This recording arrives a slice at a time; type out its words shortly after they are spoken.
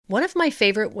One of my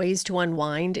favorite ways to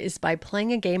unwind is by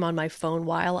playing a game on my phone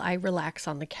while I relax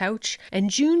on the couch, and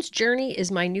June's Journey is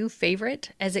my new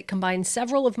favorite as it combines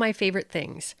several of my favorite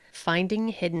things: finding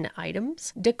hidden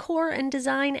items, decor and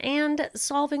design, and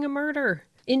solving a murder.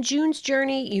 In June's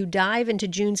Journey, you dive into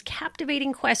June's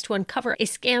captivating quest to uncover a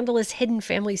scandalous hidden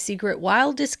family secret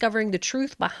while discovering the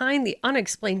truth behind the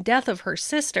unexplained death of her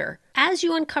sister. As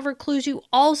you uncover clues, you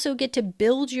also get to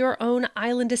build your own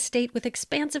island estate with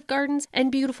expansive gardens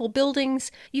and beautiful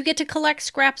buildings. You get to collect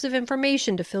scraps of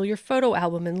information to fill your photo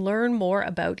album and learn more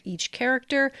about each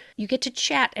character. You get to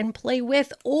chat and play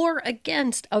with or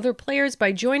against other players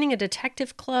by joining a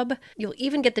detective club. You'll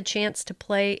even get the chance to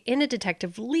play in a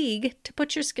detective league to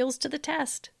put your skills to the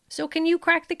test. So can you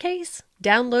crack the case?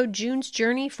 Download June's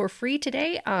Journey for free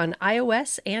today on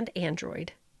iOS and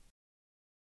Android.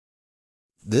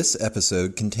 This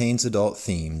episode contains adult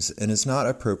themes and is not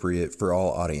appropriate for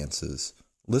all audiences.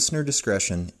 Listener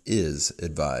discretion is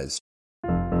advised.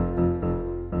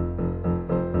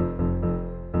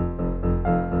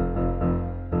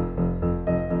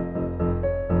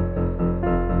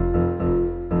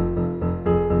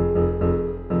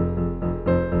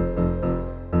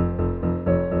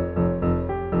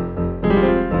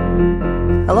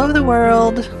 Hello, the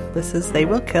world. This is They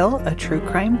Will Kill, a true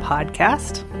crime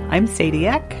podcast. I'm Sadie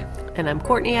Eck. And I'm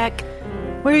Courtney Eck.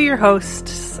 We're your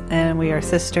hosts, and we are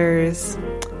sisters,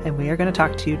 and we are going to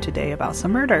talk to you today about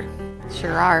some murder.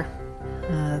 Sure are.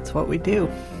 That's what we do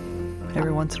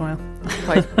every once in a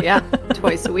while.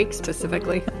 Twice a week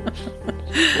specifically.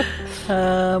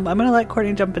 I'm going to let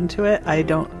Courtney jump into it. I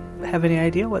don't have any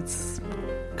idea what's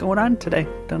going on today.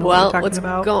 Don't know what we're talking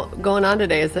about. Going on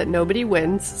today is that nobody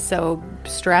wins, so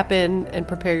strap in and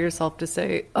prepare yourself to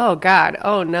say, oh God,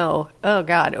 oh no, oh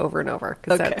God, over and over.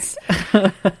 Because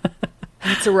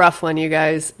that's a rough one, you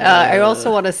guys. I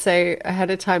also want to say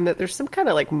ahead of time that there's some kind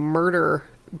of like murder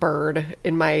bird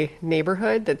in my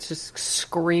neighborhood that's just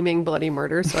screaming bloody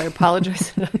murder, so I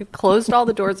apologize. I closed all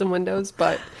the doors and windows,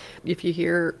 but if you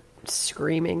hear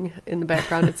screaming in the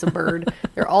background, it's a bird.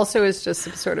 There also is just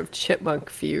some sort of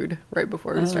chipmunk feud right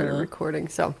before we started recording,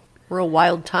 so real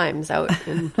wild times out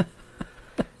in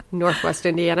Northwest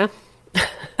Indiana.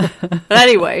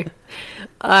 Anyway,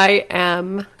 I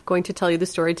am going to tell you the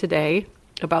story today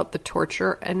about the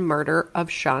torture and murder of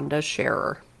Shonda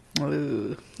Scherer.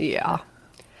 Ooh. Yeah.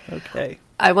 Okay.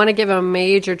 I want to give a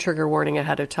major trigger warning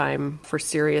ahead of time for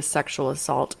serious sexual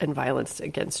assault and violence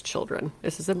against children.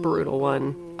 This is a brutal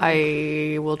one.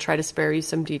 I will try to spare you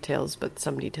some details, but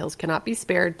some details cannot be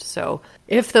spared. So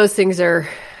if those things are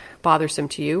bothersome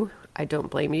to you, I don't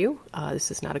blame you.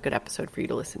 This is not a good episode for you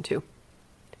to listen to.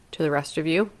 To the rest of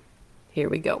you, here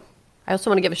we go. I also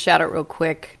want to give a shout out real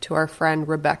quick to our friend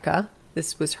Rebecca.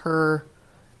 This was her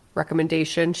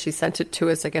recommendation. She sent it to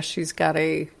us. I guess she's got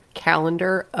a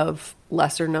calendar of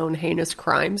lesser known heinous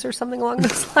crimes or something along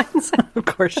those lines. Of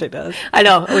course she does. I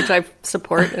know, which I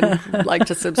support and like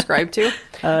to subscribe to.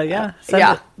 Send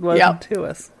it to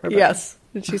us, Rebecca. Yes.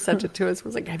 And she sent it to us,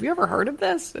 was like, have you ever heard of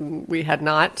this? And we had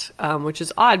not, which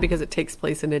is odd because it takes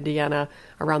place in Indiana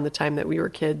around the time that we were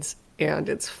kids, and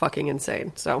it's fucking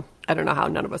insane. So I don't know how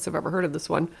none of us have ever heard of this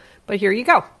one, but here you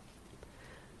go.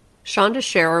 Shonda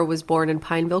Scherer was born in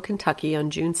Pineville, Kentucky on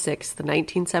June 6,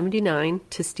 1979,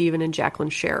 to Stephen and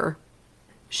Jacqueline Scherer.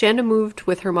 Shonda moved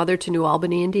with her mother to New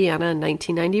Albany, Indiana in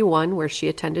 1991, where she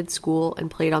attended school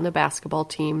and played on the basketball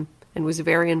team and was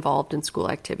very involved in school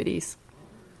activities.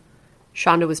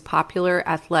 Shonda was popular,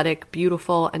 athletic,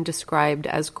 beautiful, and described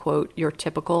as, quote, your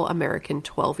typical American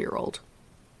 12-year-old.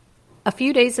 A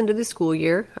few days into the school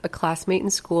year, a classmate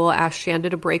in school asked Shonda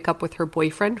to break up with her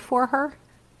boyfriend for her,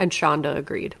 and Shonda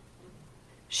agreed.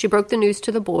 She broke the news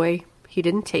to the boy. He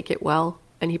didn't take it well,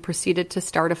 and he proceeded to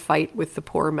start a fight with the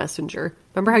poor messenger.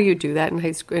 Remember how you do that in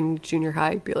high school, in junior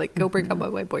high? Be like, go break up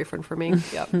with my boyfriend for me.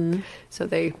 Yep. So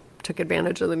they took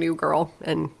advantage of the new girl,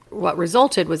 and what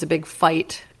resulted was a big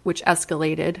fight, which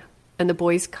escalated, and the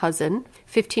boy's cousin,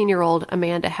 15-year-old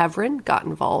Amanda Heverin, got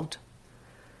involved.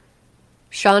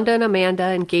 Shonda and Amanda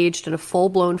engaged in a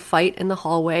full-blown fight in the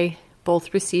hallway.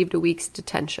 Both received a week's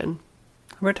detention.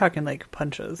 We're talking like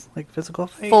punches, like physical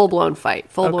fight? Full-blown fight.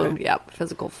 Full-blown,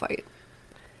 physical fight.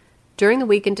 During the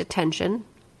week in detention,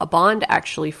 a bond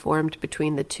actually formed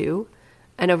between the two,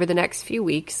 and over the next few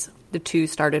weeks, the two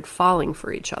started falling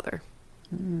for each other.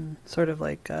 Sort of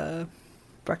like a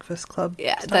Breakfast Club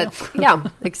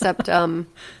style. Except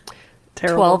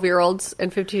 12-year-olds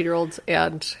and 15-year-olds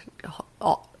and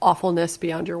awfulness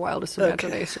beyond your wildest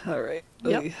imagination. Okay. All right.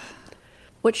 Yep.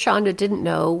 What Shonda didn't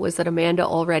know was that Amanda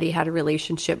already had a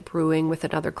relationship brewing with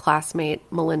another classmate,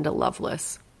 Melinda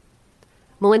Lovelace.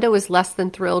 Melinda was less than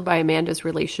thrilled by Amanda's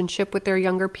relationship with their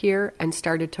younger peer and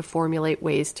started to formulate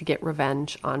ways to get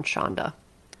revenge on Shonda.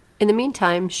 In the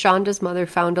meantime, Shonda's mother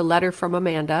found a letter from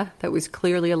Amanda that was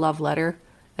clearly a love letter,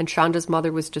 and Shonda's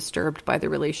mother was disturbed by the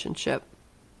relationship,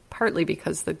 partly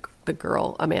because the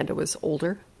girl, Amanda, was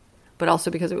older, but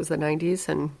also because it was the 90s,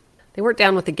 and they weren't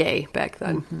down with the gay back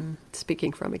then,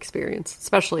 speaking from experience,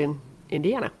 especially in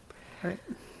Indiana. Right.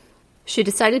 She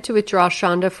decided to withdraw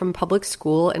Shonda from public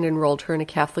school and enrolled her in a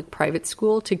Catholic private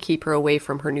school to keep her away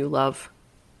from her new love.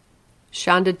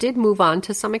 Shonda did move on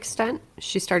to some extent.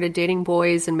 She started dating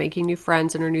boys and making new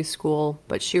friends in her new school,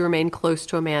 but she remained close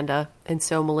to Amanda, and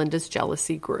so Melinda's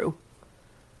jealousy grew.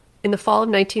 In the fall of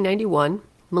 1991,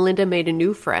 Melinda made a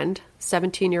new friend,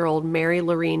 17-year-old Mary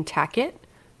Lorene Tackett,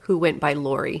 who went by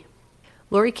Lori.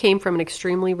 Lori came from an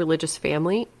extremely religious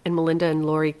family, and Melinda and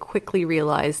Lori quickly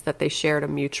realized that they shared a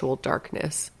mutual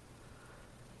darkness.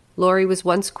 Lori was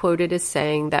once quoted as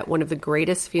saying that one of the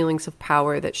greatest feelings of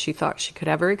power that she thought she could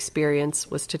ever experience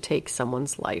was to take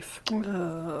someone's life.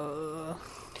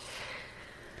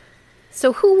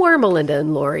 So who were Melinda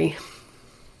and Lori?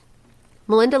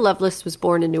 Melinda Lovelace was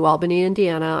born in New Albany,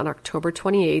 Indiana on October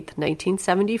 28,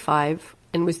 1975,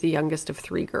 and was the youngest of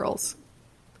 3 girls.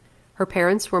 Her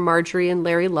parents were Marjorie and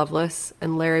Larry Lovelace,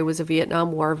 and Larry was a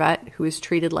Vietnam War vet who was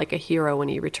treated like a hero when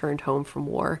he returned home from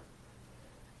war.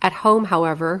 At home,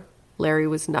 however, Larry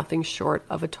was nothing short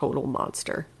of a total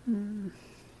monster.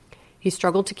 He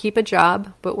struggled to keep a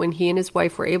job, but when he and his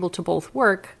wife were able to both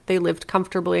work, they lived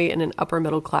comfortably in an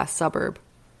upper-middle-class suburb.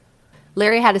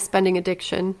 Larry had a spending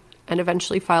addiction and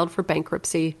eventually filed for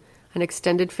bankruptcy. An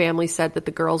extended family said that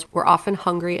the girls were often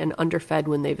hungry and underfed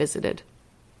when they visited.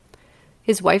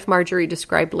 His wife, Marjorie,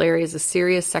 described Larry as a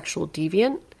serious sexual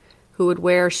deviant who would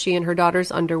wear she and her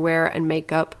daughter's underwear and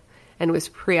makeup and was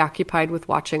preoccupied with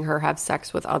watching her have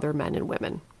sex with other men and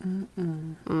women.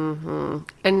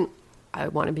 And I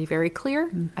want to be very clear.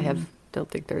 Don't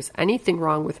think there's anything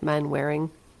wrong with men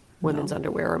wearing women's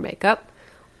underwear or makeup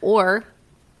or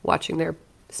watching their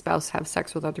spouse have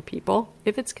sex with other people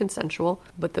if it's consensual,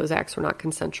 but those acts were not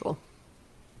consensual.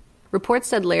 Reports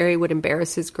said Larry would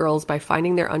embarrass his girls by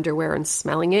finding their underwear and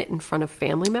smelling it in front of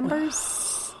family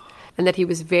members, and that he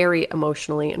was very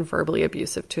emotionally and verbally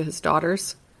abusive to his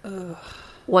daughters.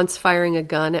 Once firing a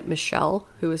gun at Michelle,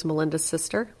 who was Melinda's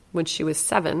sister, when she was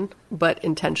 7, but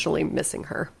intentionally missing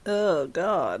her. Oh,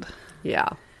 God. Yeah.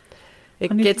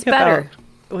 It gets better.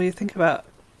 When you think about,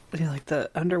 like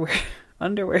the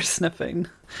underwear sniffing.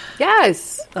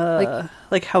 Yes.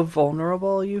 Like how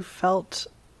vulnerable you felt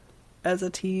as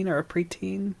a teen or a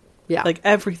preteen. Yeah. Like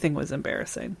everything was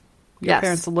embarrassing. Your Yes.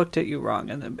 parents looked at you wrong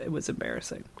and it was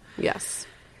embarrassing. Yes.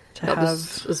 To That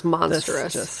have was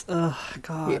monstrous. this oh,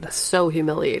 God. It's so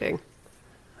humiliating.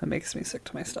 That makes me sick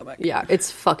to my stomach. Yeah,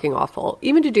 it's fucking awful.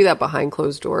 Even to do that behind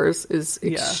closed doors is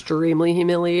extremely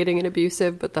humiliating and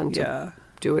abusive, but then to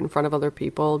do it in front of other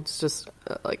people, it's just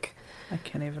like... I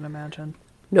can't even imagine.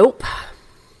 Nope.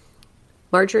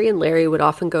 Marjorie and Larry would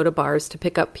often go to bars to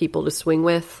pick up people to swing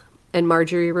with, and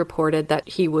Marjorie reported that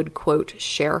he would, quote,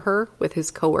 share her with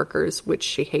his coworkers, which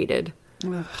she hated.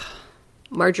 Ugh.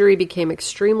 Marjorie became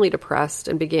extremely depressed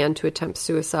and began to attempt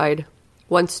suicide,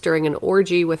 once during an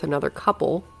orgy with another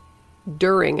couple.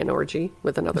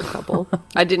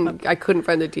 I couldn't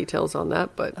find the details on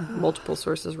that, but multiple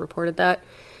sources reported that.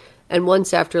 And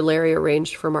once after Larry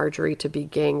arranged for Marjorie to be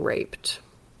gang raped.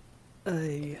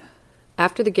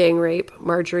 After the gang rape,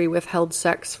 Marjorie withheld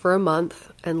sex for a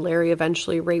month, and Larry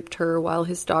eventually raped her while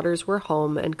his daughters were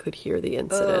home and could hear the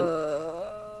incident.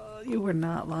 You were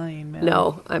not lying, man.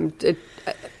 No, I'm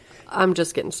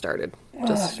just getting started.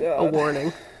 Just a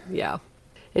warning. Yeah.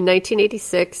 In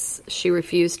 1986, she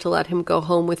refused to let him go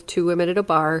home with 2 women at a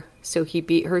bar, so he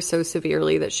beat her so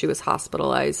severely that she was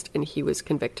hospitalized and he was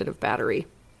convicted of battery.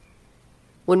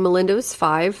 When Melinda was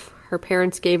 5, her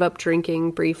parents gave up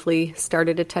drinking briefly,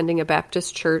 started attending a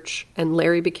Baptist church, and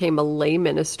Larry became a lay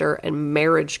minister and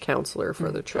marriage counselor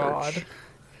for the church. God.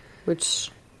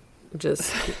 Which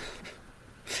just...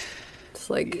 It's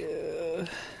like...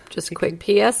 Just a quick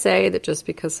PSA that just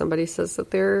because somebody says that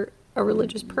they're a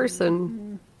religious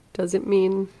person doesn't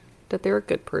mean that they're a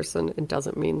good person. It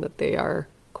doesn't mean that they are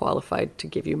qualified to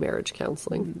give you marriage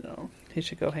counseling. No. He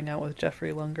should go hang out with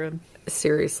Jeffrey Lundgren.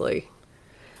 Seriously.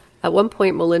 At one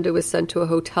point, Melinda,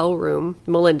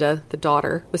 the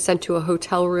daughter, was sent to a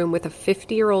hotel room with a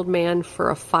 50-year-old man for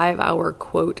a 5-hour,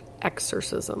 quote,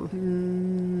 exorcism.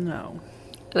 No.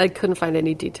 And I couldn't find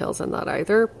any details on that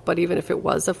either, but even if it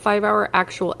was a 5-hour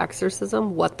actual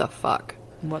exorcism, what the fuck?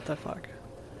 What the fuck?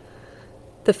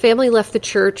 The family left the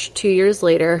church 2 years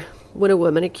later when a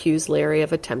woman accused Larry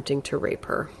of attempting to rape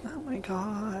her. Oh my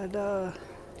God.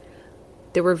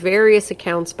 There were various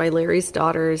accounts by Larry's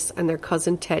daughters and their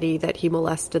cousin Teddy that he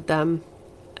molested them,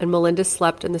 and Melinda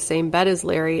slept in the same bed as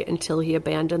Larry until he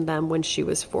abandoned them when she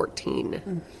was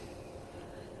 14.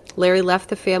 Larry left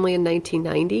the family in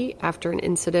 1990 after an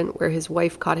incident where his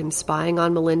wife caught him spying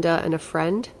on Melinda and a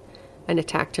friend and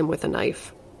attacked him with a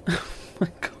knife. Oh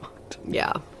my God.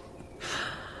 Yeah.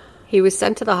 He was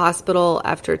sent to the hospital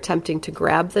after attempting to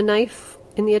grab the knife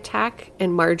in the attack,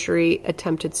 and Marjorie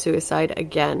attempted suicide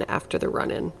again after the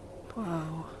run-in.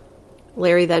 Wow.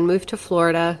 Larry then moved to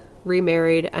Florida,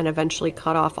 remarried, and eventually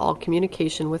cut off all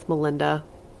communication with Melinda,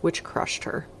 which crushed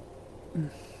her.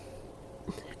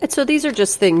 And so these are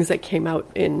just things that came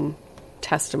out in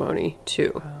testimony,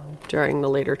 too, during the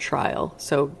later trial.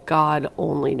 So God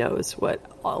only knows what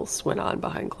else went on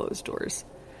behind closed doors.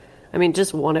 I mean,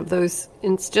 just one of those,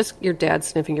 it's just your dad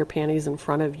sniffing your panties in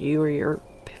front of you or your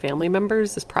family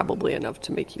members is probably enough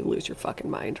to make you lose your fucking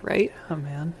mind, right? Oh,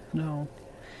 man. No.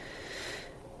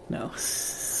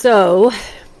 So,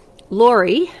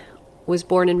 Lori was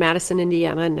born in Madison,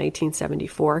 Indiana in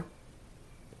 1974.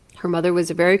 Her mother was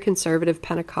a very conservative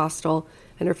Pentecostal,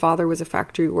 and her father was a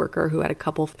factory worker who had a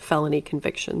couple felony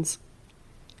convictions.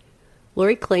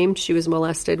 Lori claimed she was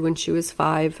molested when she was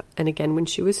 5 and again when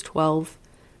she was 12,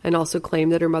 and also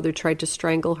claimed that her mother tried to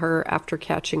strangle her after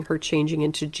catching her changing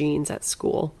into jeans at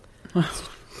school.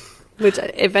 Which,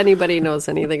 if anybody knows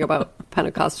anything about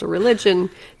Pentecostal religion,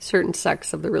 certain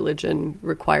sects of the religion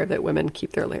require that women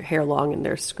keep their hair long in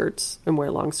their skirts and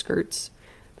wear long skirts.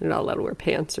 They're not allowed to wear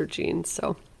pants or jeans,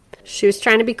 so... She was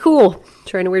trying to be cool,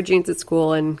 trying to wear jeans at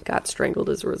school, and got strangled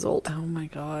as a result. Oh, my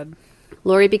God.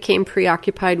 Lori became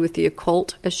preoccupied with the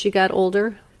occult as she got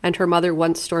older, and her mother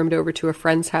once stormed over to a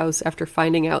friend's house after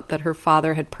finding out that her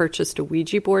father had purchased a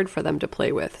Ouija board for them to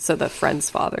play with, so the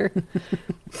friend's father.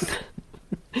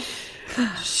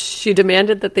 She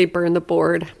demanded that they burn the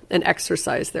board and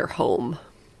exorcise their home,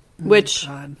 which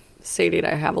Sadie and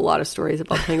I have a lot of stories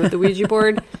about playing with the Ouija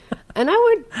board. And I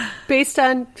would, based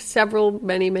on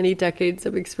many decades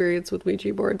of experience with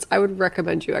Ouija boards, I would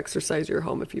recommend you exercise your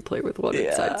home if you play with one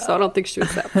inside. So I don't think she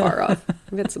was that far off.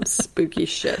 I've had some spooky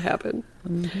shit happen.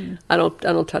 Mm-hmm. I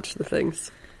don't touch the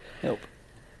things. Nope.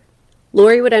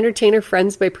 Lori would entertain her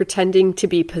friends by pretending to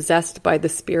be possessed by the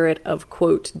spirit of,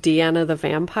 quote, Deanna the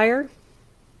vampire,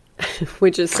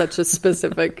 which is such a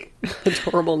specific,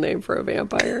 adorable name for a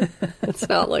vampire. It's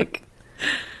not like...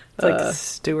 It's like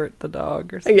Stuart the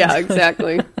dog or something. Yeah,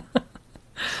 exactly.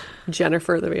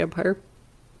 Jennifer the vampire.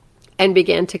 And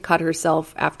began to cut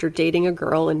herself after dating a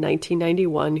girl in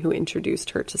 1991 who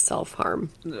introduced her to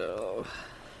self-harm. No.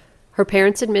 Her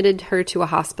parents admitted her to a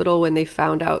hospital when they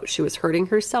found out she was hurting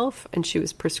herself, and she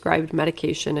was prescribed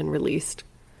medication and released.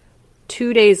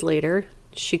 2 days later,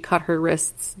 she cut her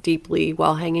wrists deeply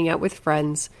while hanging out with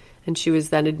friends, and she was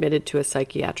then admitted to a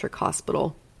psychiatric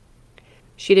hospital.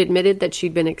 She'd admitted that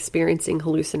she'd been experiencing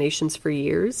hallucinations for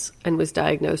years and was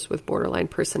diagnosed with borderline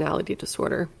personality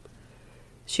disorder.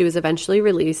 She was eventually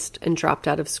released and dropped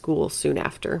out of school soon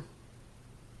after.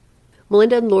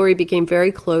 Melinda and Lori became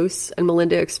very close, and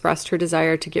Melinda expressed her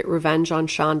desire to get revenge on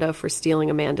Shonda for stealing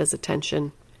Amanda's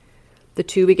attention. The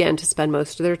two began to spend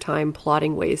most of their time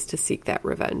plotting ways to seek that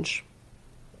revenge.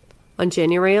 On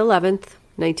January 11th,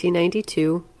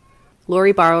 1992,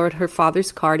 Lori borrowed her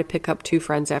father's car to pick up two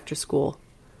friends after school.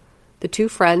 The two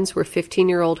friends were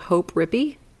 15-year-old Hope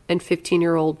Rippey and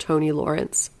 15-year-old Tony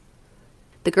Lawrence.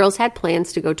 The girls had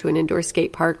plans to go to an indoor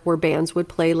skate park where bands would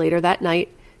play later that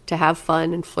night to have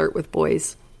fun and flirt with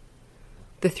boys.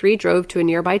 The three drove to a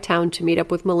nearby town to meet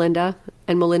up with Melinda,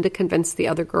 and Melinda convinced the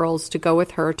other girls to go with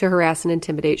her to harass and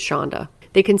intimidate Shonda.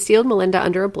 They concealed Melinda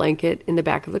under a blanket in the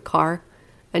back of the car,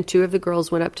 and two of the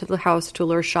girls went up to the house to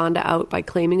lure Shonda out by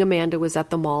claiming Amanda was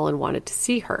at the mall and wanted to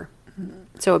see her.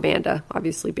 So Amanda,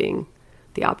 obviously being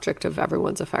the object of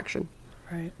everyone's affection.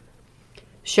 Right.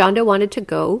 Shonda wanted to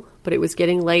go, but it was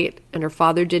getting late, and her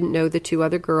father didn't know the two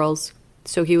other girls,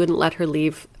 so he wouldn't let her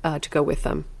leave to go with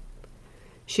them.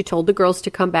 She told the girls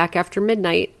to come back after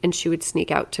midnight, and she would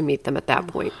sneak out to meet them at that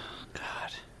point.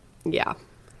 God. Yeah.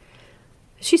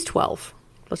 She's 12.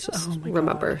 Let's just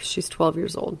remember, she's 12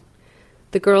 years old.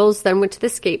 The girls then went to the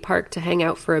skate park to hang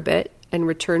out for a bit and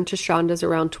returned to Shonda's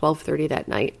around 12:30 that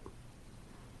night.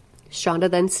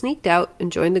 Shonda then sneaked out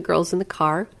and joined the girls in the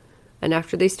car, and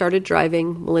after they started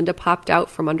driving, Melinda popped out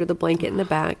from under the blanket in the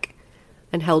back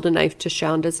and held a knife to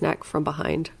Shonda's neck from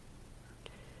behind.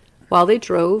 While they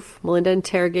drove, Melinda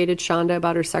interrogated Shonda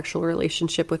about her sexual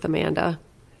relationship with Amanda.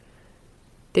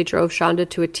 They drove Shonda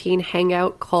to a teen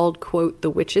hangout called, quote, the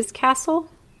Witch's Castle,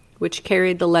 which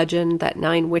carried the legend that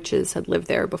 9 witches had lived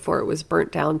there before it was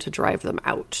burnt down to drive them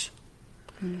out.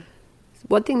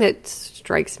 One thing that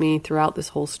strikes me throughout this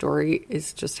whole story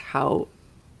is just how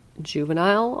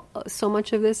juvenile so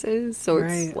much of this is. So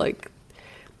it's like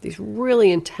these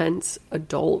really intense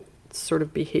adult sort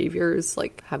of behaviors,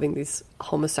 like having these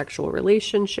homosexual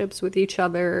relationships with each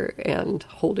other and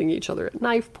holding each other at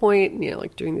knife point, and,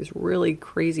 like doing these really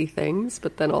crazy things.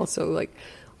 But then also like,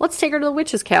 let's take her to the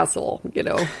witch's castle,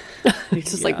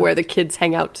 It's just like where the kids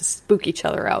hang out to spook each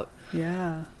other out.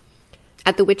 Yeah.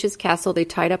 At the witch's castle, they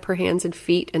tied up her hands and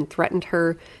feet and threatened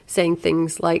her, saying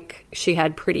things like she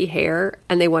had pretty hair,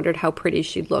 and they wondered how pretty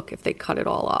she'd look if they cut it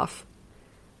all off.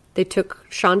 They took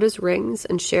Shonda's rings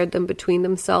and shared them between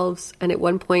themselves, and at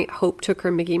one point, Hope took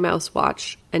her Mickey Mouse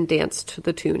watch and danced to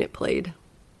the tune it played.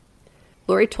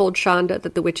 Lori told Shonda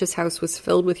that the witch's house was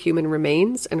filled with human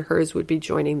remains, and hers would be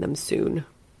joining them soon.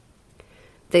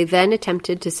 They then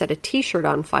attempted to set a t-shirt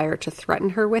on fire to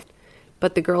threaten her with,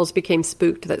 but the girls became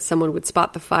spooked that someone would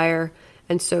spot the fire,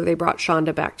 and so they brought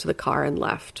Shonda back to the car and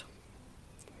left.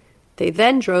 They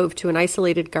then drove to an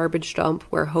isolated garbage dump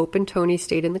where Hope and Tony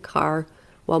stayed in the car,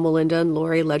 while Melinda and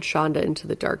Lori led Shonda into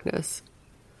the darkness.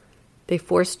 They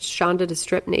forced Shonda to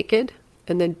strip naked,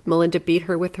 and then Melinda beat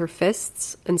her with her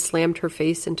fists and slammed her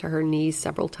face into her knees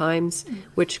several times,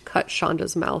 which cut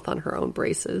Shonda's mouth on her own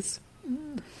braces.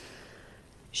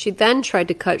 She then tried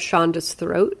to cut Shonda's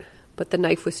throat, but the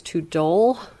knife was too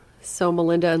dull, so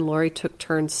Melinda and Lori took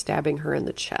turns stabbing her in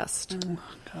the chest. Oh,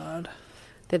 God.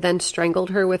 They then strangled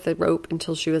her with a rope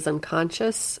until she was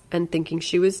unconscious, and thinking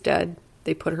she was dead,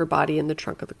 they put her body in the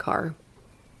trunk of the car.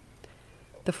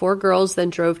 The four girls then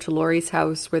drove to Lori's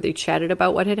house, where they chatted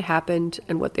about what had happened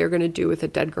and what they were going to do with a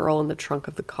dead girl in the trunk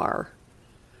of the car.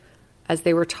 As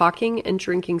they were talking and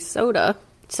drinking soda,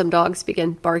 some dogs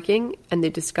began barking, and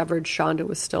they discovered Shonda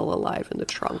was still alive in the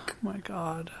trunk. Oh, my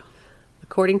God.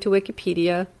 According to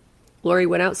Wikipedia, Lori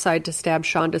went outside to stab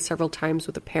Shonda several times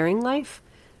with a paring knife,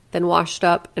 then washed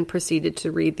up and proceeded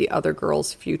to read the other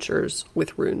girls' futures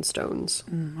with rune stones.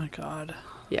 Oh, my God.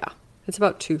 Yeah. It's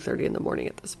about 2:30 in the morning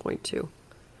at this point, too.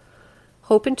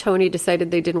 Hope and Tony decided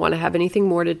they didn't want to have anything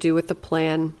more to do with the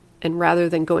plan, and rather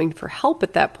than going for help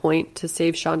at that point to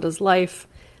save Shonda's life,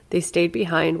 they stayed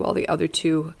behind while the other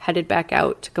two headed back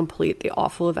out to complete the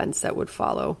awful events that would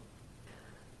follow.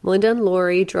 Melinda and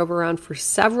Lori drove around for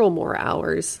several more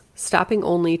hours, stopping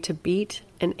only to beat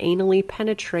and anally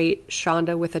penetrate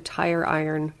Shonda with a tire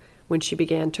iron when she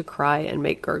began to cry and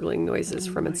make gurgling noises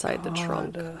from inside the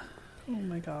trunk. Oh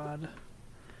my God.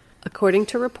 According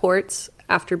to reports,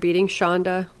 after beating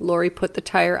Shonda, Lori put the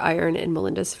tire iron in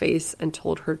Melinda's face and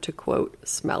told her to, quote,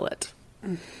 smell it.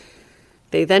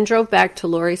 They then drove back to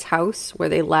Lori's house, where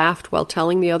they laughed while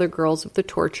telling the other girls of the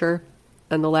torture,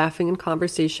 and the laughing and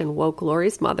conversation woke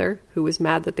Lori's mother, who was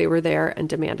mad that they were there and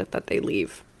demanded that they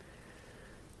leave.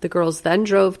 The girls then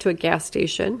drove to a gas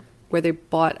station, where they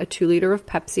bought a 2-liter of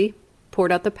Pepsi,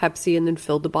 poured out the Pepsi, and then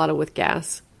filled the bottle with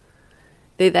gas.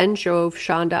 They then drove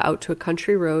Shonda out to a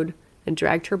country road and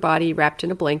dragged her body wrapped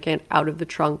in a blanket out of the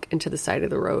trunk into the side of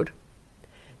the road.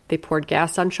 They poured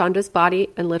gas on Shonda's body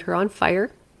and lit her on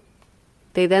fire.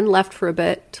 They then left for a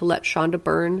bit to let Shonda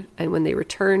burn, and when they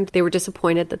returned, they were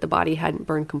disappointed that the body hadn't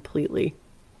burned completely.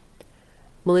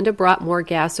 Melinda brought more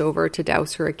gas over to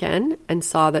douse her again and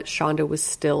saw that Shonda was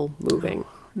still moving.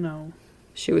 No.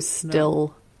 She was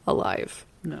still alive.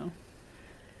 No.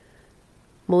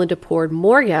 Melinda poured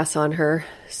more gas on her,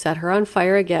 set her on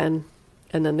fire again,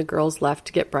 and then the girls left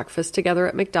to get breakfast together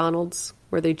at McDonald's,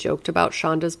 where they joked about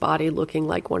Shonda's body looking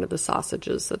like one of the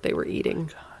sausages that they were eating.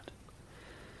 God.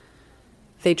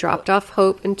 They dropped off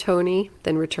Hope and Tony,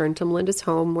 then returned to Melinda's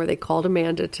home, where they called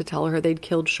Amanda to tell her they'd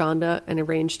killed Shonda and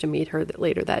arranged to meet her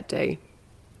later that day.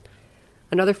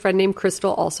 Another friend named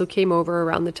Crystal also came over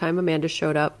around the time Amanda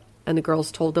showed up, and the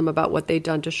girls told them about what they'd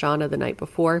done to Shonda the night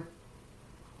before.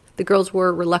 The girls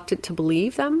were reluctant to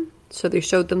believe them, so they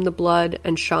showed them the blood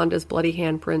and Shonda's bloody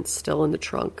handprints still in the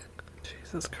trunk.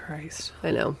 Jesus Christ.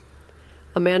 I know.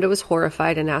 Amanda was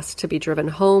horrified and asked to be driven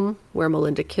home, where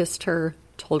Melinda kissed her,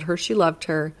 told her she loved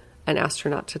her, and asked her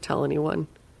not to tell anyone.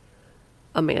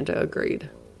 Amanda agreed.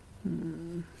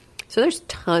 So there's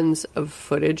tons of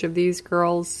footage of these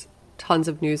girls, tons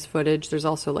of news footage. There's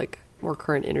also like more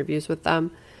current interviews with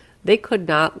them. They could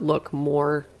not look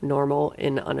more normal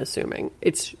and unassuming.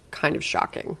 It's kind of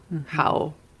shocking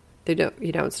how they don't,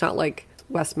 it's not like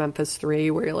West Memphis 3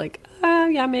 where you're like,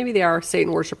 yeah, maybe they are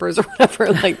Satan worshipers or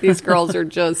whatever. Like these girls are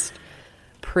just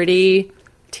pretty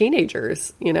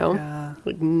teenagers, Yeah.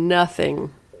 Like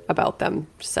nothing about them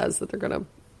says that they're going to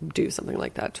do something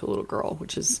like that to a little girl,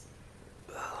 which is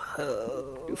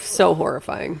so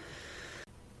horrifying.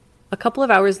 A couple of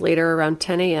hours later, around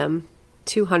 10 a.m.,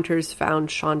 2 hunters found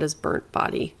Shonda's burnt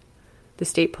body. The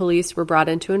state police were brought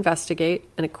in to investigate,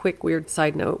 and a quick weird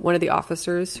side note, one of the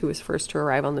officers who was first to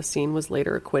arrive on the scene was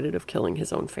later acquitted of killing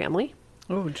his own family.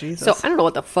 Oh, Jesus. So I don't know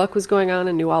what the fuck was going on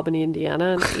in New Albany,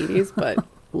 Indiana in the 80s, but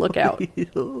look out,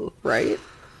 right?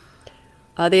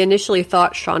 They initially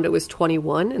thought Shonda was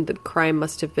 21 and the crime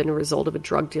must have been a result of a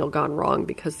drug deal gone wrong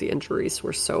because the injuries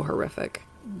were so horrific.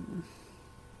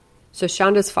 So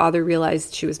Shonda's father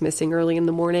realized she was missing early in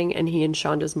the morning, and he and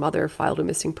Shonda's mother filed a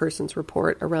missing persons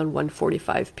report around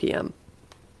 1:45 p.m.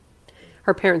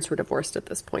 Her parents were divorced at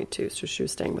this point, too, so she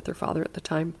was staying with her father at the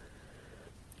time.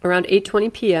 Around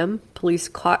 8:20 p.m., police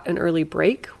caught an early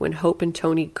break when Hope and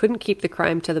Tony couldn't keep the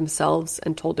crime to themselves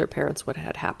and told their parents what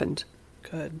had happened.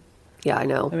 Good. Yeah, I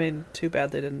know. I mean, too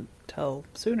bad they didn't tell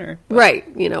sooner. Right,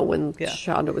 when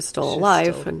Shonda was still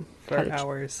alive. Still and for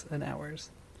hours and hours.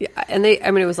 Yeah, and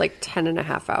it was like 10 and a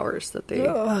half hours that they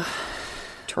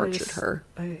tortured her.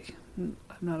 I'm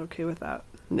not okay with that.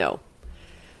 No.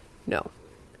 And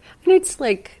it's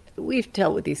like, we've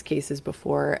dealt with these cases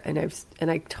before, and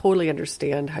I totally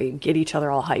understand how you get each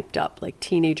other all hyped up. Like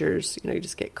teenagers, you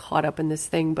just get caught up in this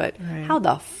thing, but how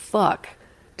the fuck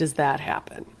does that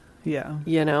happen? Yeah.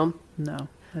 No.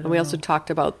 And we also talked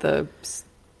about the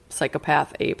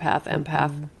psychopath, apath,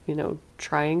 empath,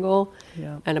 triangle,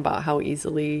 and about how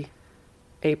easily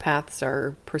apaths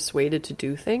are persuaded to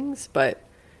do things, but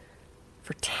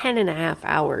for 10 and a half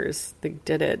hours they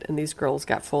did it, and these girls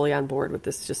got fully on board with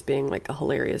this just being like a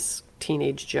hilarious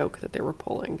teenage joke that they were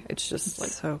pulling. It's just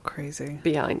like so crazy,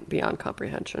 beyond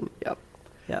comprehension. Yep.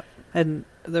 And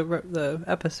the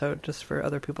episode, just for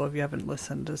other people if you haven't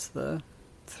listened, is the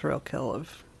thrill kill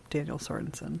of Daniel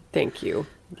Sorensen. Thank you.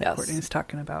 Yes. Courtney's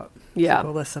talking about. Yeah. So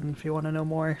go listen if you want to know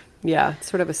more. Yeah, it's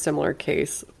sort of a similar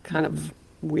case, kind of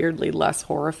weirdly less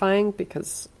horrifying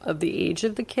because of the age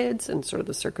of the kids and sort of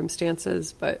the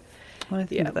circumstances, but I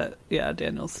think that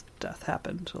Daniel's death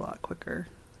happened a lot quicker.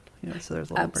 So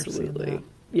there's a lot of mercy in that.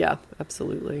 Yeah,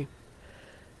 absolutely.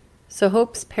 So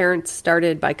Hope's parents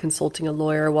started by consulting a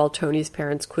lawyer while Tony's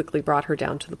parents quickly brought her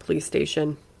down to the police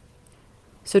station.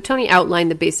 So Tony outlined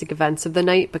the basic events of the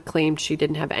night, but claimed she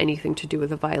didn't have anything to do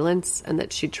with the violence and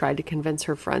that she'd tried to convince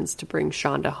her friends to bring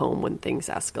Shonda home when things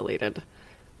escalated,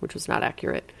 which was not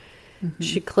accurate. Mm-hmm.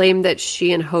 She claimed that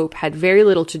she and Hope had very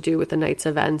little to do with the night's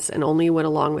events and only went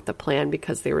along with the plan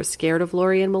because they were scared of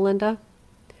Lori and Melinda.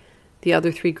 The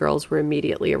other 3 girls were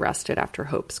immediately arrested after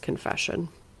Hope's confession.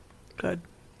 Good.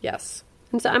 Yes.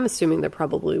 And so I'm assuming there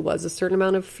probably was a certain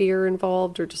amount of fear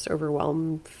involved or just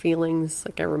overwhelmed feelings.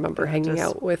 Like I remember hanging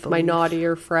out with my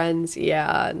naughtier friends.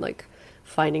 Yeah. And like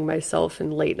finding myself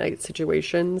in late night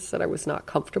situations that I was not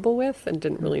comfortable with and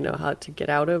didn't really know how to get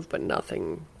out of, but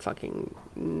nothing fucking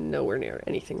nowhere near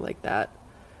anything like that.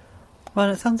 Well,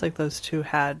 and it sounds like those 2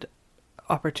 had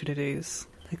opportunities.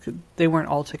 Like they weren't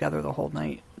all together the whole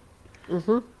night.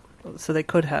 Mm-hmm. So they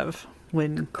could have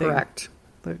when correct.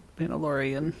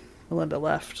 Lori and Melinda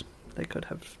left. They could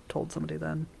have told somebody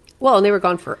then. Well, and they were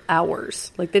gone for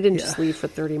hours. Like, they didn't just leave for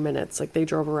 30 minutes. Like, they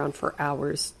drove around for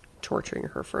hours, torturing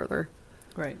her further.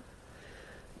 Right.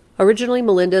 Originally,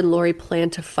 Melinda and Lori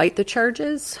planned to fight the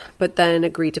charges, but then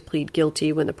agreed to plead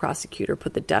guilty when the prosecutor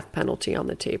put the death penalty on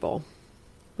the table,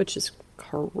 which is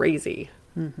crazy.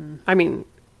 Mm-hmm. I mean,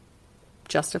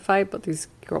 justified, but these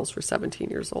girls were 17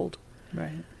 years old.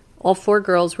 Right. All 4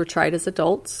 girls were tried as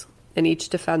adults, and each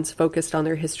defense focused on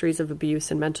their histories of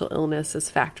abuse and mental illness as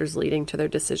factors leading to their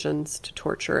decisions to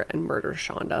torture and murder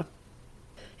Shonda.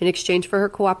 In exchange for her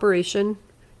cooperation,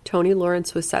 Tony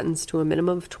Lawrence was sentenced to a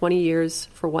minimum of 20 years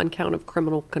for 1 count of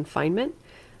criminal confinement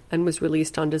and was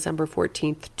released on December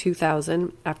 14th,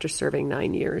 2000, after serving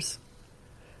 9 years.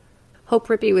 Hope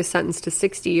Rippey was sentenced to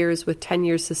 60 years with 10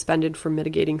 years suspended for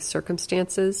mitigating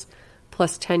circumstances,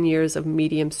 plus 10 years of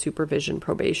medium supervision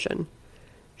probation.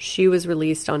 She was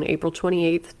released on April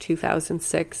 28th,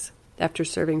 2006, after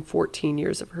serving 14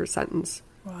 years of her sentence.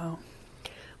 Wow.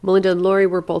 Melinda and Lori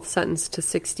were both sentenced to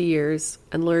 60 years,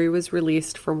 and Lori was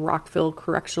released from Rockville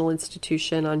Correctional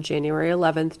Institution on January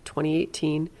 11th,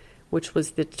 2018, which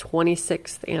was the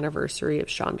 26th anniversary of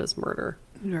Shonda's murder.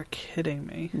 You're kidding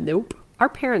me. Nope. Our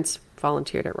parents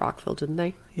volunteered at Rockville, didn't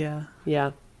they? Yeah. Yeah.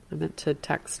 I meant to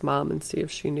text Mom and see if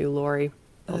she knew Lori.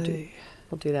 I'll do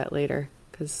that later,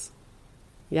 because...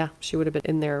 yeah, she would have been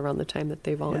in there around the time that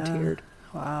they volunteered.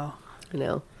 Yeah. Wow. I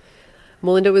know.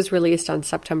 Melinda was released on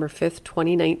September 5th,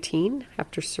 2019,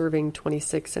 after serving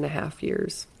 26 and a half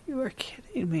years. You are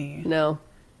kidding me. No.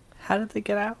 How did they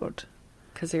get out?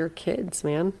 Because they were kids,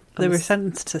 man. They were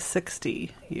sentenced to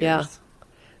 60 years. Yeah.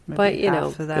 Maybe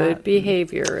but, good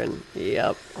behavior and,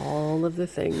 yep, all of the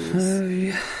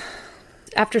things.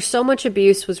 After so much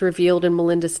abuse was revealed in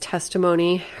Melinda's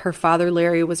testimony, her father,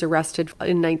 Larry, was arrested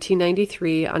in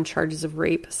 1993 on charges of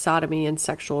rape, sodomy, and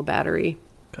sexual battery.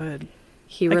 Good.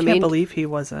 He I remained... can't believe he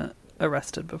wasn't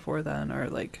arrested before then, or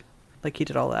like he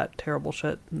did all that terrible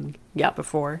shit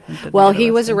before. And didn't Well, get he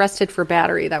was arrested. arrested for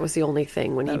battery. That was the only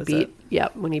thing when That he was beat. it?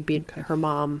 Yep, when he beat her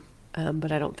mom.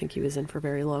 But I don't think he was in for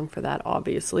very long for that,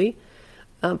 obviously.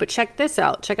 But check this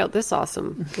out. Check out this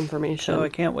awesome information. Oh, I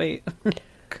can't wait.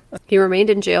 He remained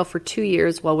in jail for 2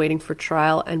 years while waiting for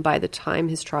trial, and by the time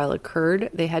his trial occurred,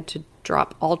 they had to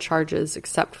drop all charges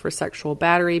except for sexual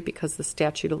battery because the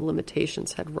statute of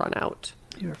limitations had run out.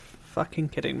 You're fucking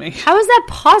kidding me. How is that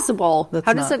possible? That's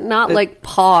How does not- it not, like,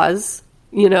 pause,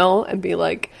 and be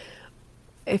like,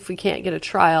 if we can't get a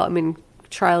trial, I mean,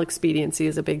 trial expediency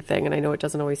is a big thing, and I know it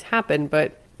doesn't always happen,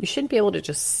 but you shouldn't be able to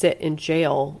just sit in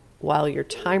jail while your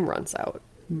time runs out.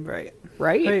 Right.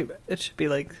 Right? It should be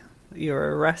like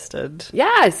you're arrested.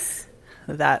 Yes.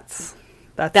 That's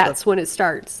When it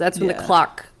starts. That's when the Yeah.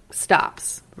 clock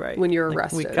stops. right. When you're Like,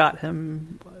 arrested. we got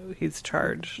him. He's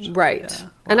charged. Right. Yeah.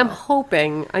 And I'm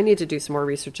hoping, I need to do some more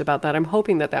research about that. I'm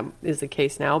hoping that is the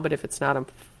case now, but if it's not, I'm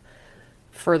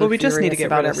further Well, we just need to furious get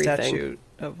about rid of everything. statute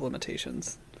of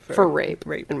limitations For rape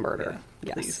and Yeah, murder.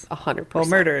 Yes, please. 100%. Well,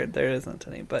 murder there isn't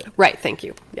any, but Right, thank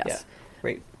you. Yes. yeah,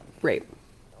 rape. Rape.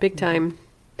 Big time.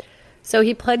 So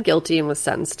he pled guilty and was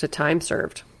sentenced to time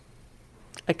served.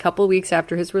 A couple weeks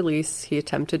after his release, he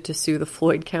attempted to sue the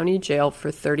Floyd County Jail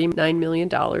for $39 million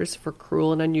for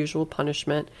cruel and unusual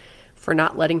punishment for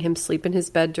not letting him sleep in his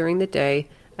bed during the day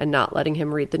and not letting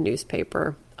him read the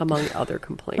newspaper, among other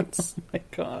complaints. Oh my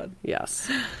God. Yes.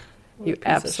 What You a piece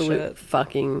of absolute shit.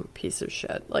 fucking piece of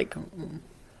shit. Like,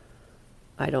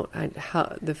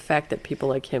 the fact that people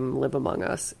like him live among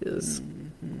us is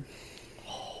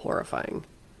horrifying.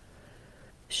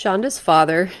 Shonda's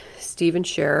father, Stephen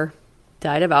Scherer,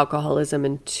 died of alcoholism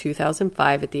in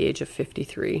 2005 at the age of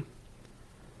 53.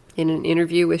 In an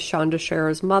interview with Shonda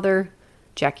Scherer's mother,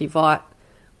 Jackie Vaught,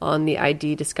 on the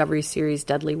ID Discovery series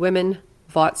Deadly Women,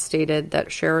 Vaught stated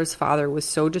that Scherer's father was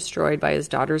so destroyed by his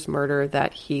daughter's murder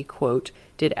that he, quote,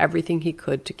 did everything he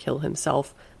could to kill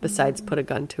himself besides put a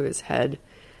gun to his head,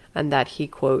 and that he,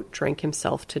 quote, drank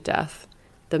himself to death.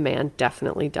 The man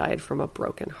definitely died from a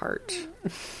broken heart.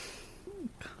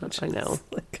 I know.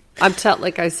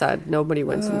 Like I said, nobody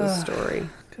wins in this story.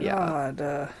 God.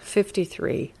 Yeah.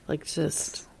 53. Like,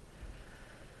 just...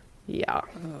 Yeah.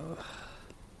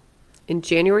 In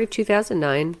January of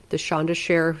 2009, the Shonda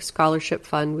Scherer Scholarship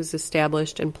Fund was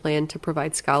established and planned to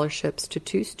provide scholarships to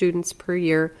 2 students per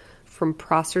year from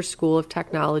Prosser School of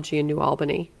Technology in New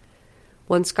Albany.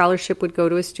 One scholarship would go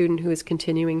to a student who is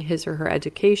continuing his or her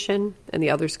education, and the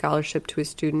other scholarship to a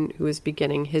student who is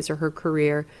beginning his or her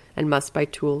career and must buy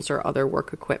tools or other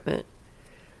work equipment.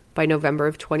 By November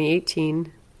of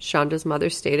 2018, Shonda's mother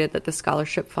stated that the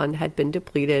scholarship fund had been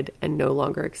depleted and no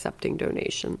longer accepting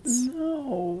donations.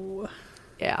 No.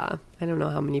 Yeah, I don't know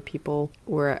how many people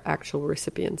were actual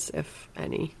recipients, if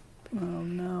any. Oh,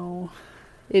 no.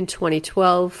 In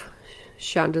 2012,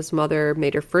 Shonda's mother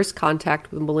made her first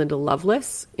contact with Melinda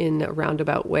Loveless in a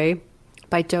roundabout way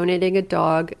by donating a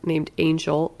dog named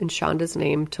Angel in Shonda's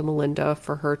name to Melinda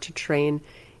for her to train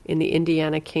in the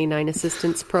Indiana Canine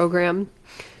Assistance Program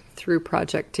through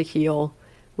Project to Heal,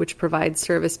 which provides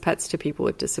service pets to people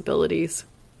with disabilities.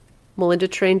 Melinda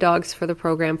trained dogs for the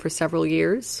program for several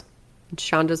years.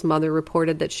 Shonda's mother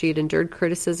reported that she had endured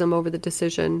criticism over the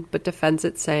decision, but defends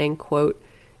it, saying, quote,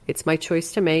 "It's my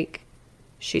choice to make.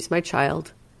 She's my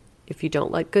child. If you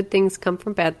don't let good things come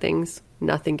from bad things,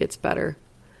 nothing gets better.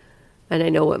 And I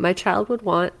know what my child would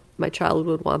want. My child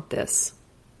would want this."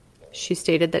 She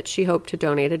stated that she hoped to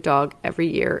donate a dog every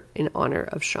year in honor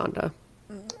of Shonda.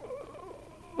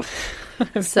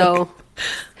 So,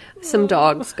 some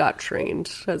dogs got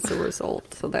trained as a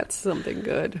result, so that's something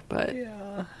good. But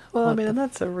Yeah. Well, I mean, and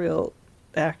that's a real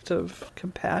act of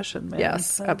compassion, man.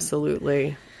 yes,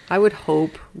 absolutely. I would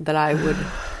hope that I would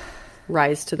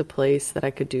rise to the place that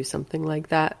I could do something like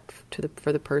that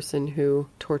for the person who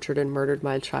tortured and murdered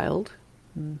my child.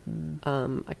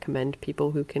 I commend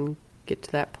people who can get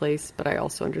to that place, but I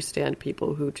also understand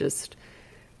people who just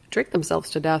drink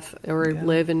themselves to death or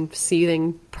live in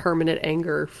seething permanent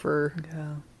anger for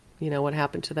what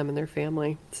happened to them and their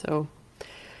family. So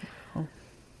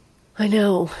I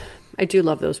know. I do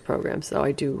love those programs, though.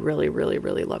 I do really, really,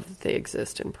 really love that they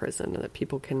exist in prison and that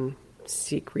people can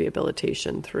seek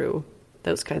rehabilitation through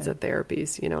those kinds of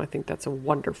therapies. I think that's a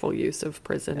wonderful use of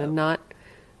prison and not,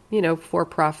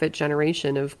 for-profit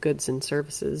generation of goods and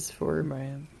services for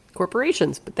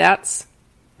corporations. But that's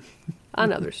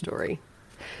another story.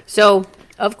 So,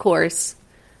 of course,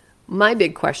 my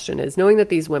big question is, knowing that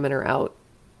these women are out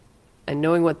and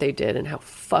knowing what they did and how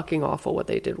fucking awful what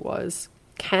they did was,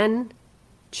 can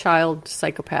child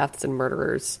psychopaths and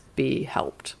murderers be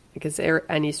helped? Like, is there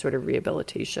any sort of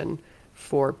rehabilitation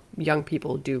for young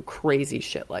people who do crazy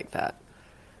shit like that?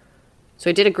 So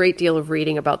I did a great deal of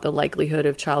reading about the likelihood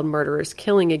of child murderers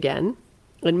killing again.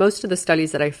 And most of the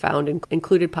studies that I found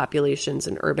included populations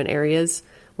in urban areas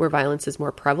where violence is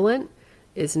more prevalent,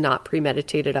 is not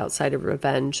premeditated outside of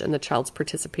revenge, and the child's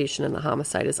participation in the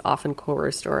homicide is often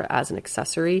coerced or as an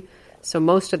accessory. So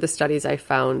most of the studies I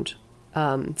found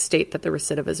state that the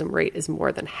recidivism rate is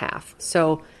more than half.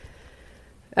 So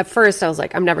at first I was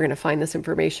like, I'm never going to find this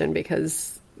information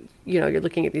because, you know, you're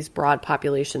looking at these broad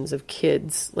populations of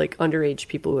kids, like underage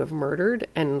people who have murdered,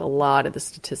 and a lot of the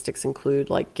statistics include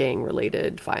like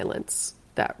gang-related violence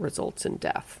that results in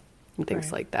death and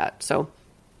things like that. So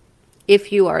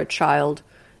if you are a child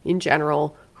in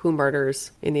general who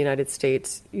murders in the United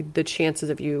States, the chances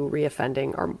of you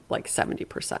reoffending are like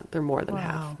 70%. They're more than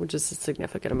half, which is a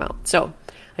significant amount. So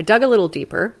I dug a little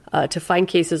deeper to find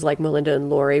cases like Melinda and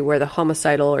Lori where the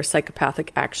homicidal or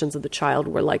psychopathic actions of the child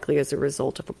were likely as a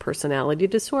result of a personality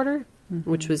disorder,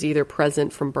 which was either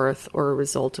present from birth or a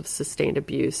result of sustained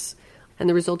abuse. And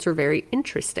the results are very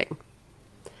interesting.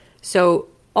 So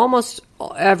almost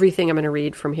everything I'm going to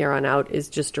read from here on out is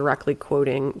just directly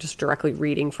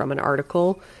reading from an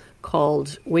article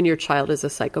called When Your Child is a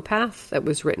Psychopath that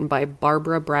was written by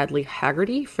Barbara Bradley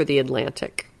Haggerty for The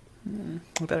Atlantic.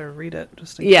 I better read it.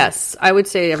 Yes, I would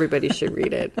say everybody should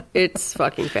read it. It's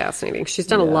fucking fascinating. She's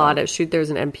done a lot of there's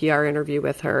an NPR interview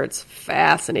with her. It's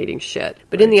fascinating shit.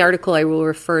 But in the article, I will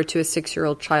refer to a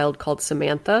 6-year-old child called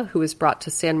Samantha who was brought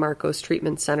to San Marcos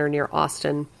Treatment Center near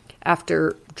Austin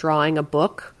after drawing a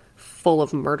book full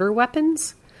of murder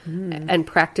weapons and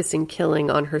practicing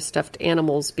killing on her stuffed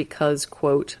animals because,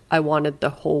 quote, I wanted the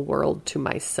whole world to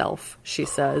myself, she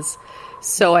says.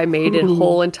 So I made a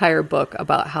whole entire book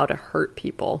about how to hurt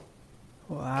people.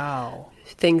 Wow.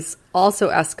 Things also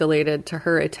escalated to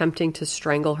her attempting to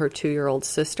strangle her 2-year-old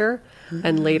sister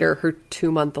and later her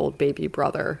 2-month-old baby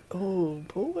brother. Oh,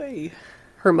 boy.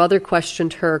 Her mother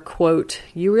questioned her, quote,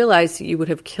 you realize that you would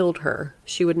have killed her.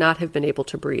 She would not have been able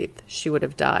to breathe. She would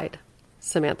have died.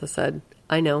 Samantha said,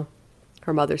 I know.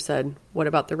 Her mother said, what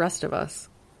about the rest of us?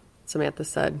 Samantha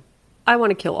said, I want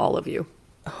to kill all of you.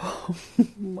 Oh,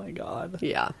 my God.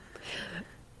 Yeah.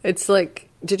 It's like,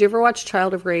 did you ever watch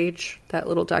Child of Rage? That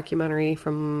little documentary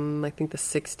from, I think, the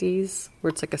 60s, where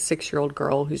it's like a 6-year-old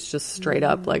girl who's just straight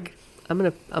up like, I'm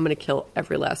gonna kill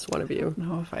every last one of you. I don't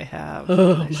know if I have.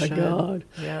 Oh my God.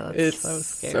 Yeah, that's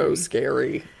it's so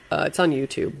scary. It's on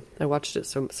YouTube. I watched it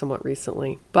somewhat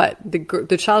recently. But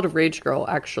the Child of Rage girl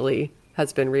actually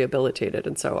has been rehabilitated,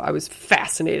 and so I was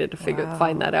fascinated to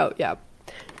find that out. Yeah.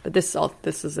 But this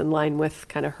is in line with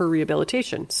kind of her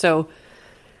rehabilitation. So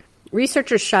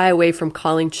researchers shy away from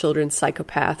calling children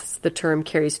psychopaths. The term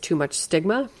carries too much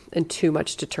stigma and too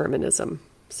much determinism.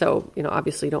 So, you know,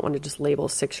 obviously you don't want to just label a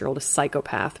 6-year-old a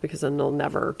psychopath because then they'll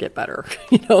never get better.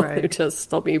 You know,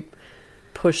 they'll be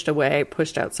pushed away,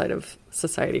 pushed outside of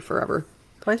society forever.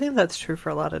 Well, I think that's true for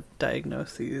a lot of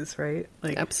diagnoses, right?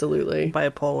 Like absolutely.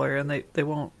 Bipolar, and they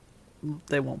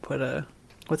won't put a,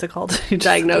 what's it called?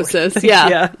 Diagnosis.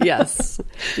 Yeah. Yes.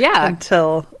 Yeah.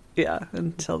 Until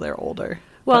they're older.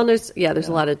 Well, and there's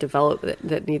a lot of development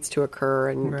that needs to occur,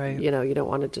 and you don't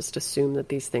want to just assume that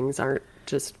these things aren't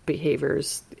just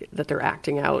behaviors that they're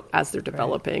acting out as they're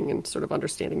developing and sort of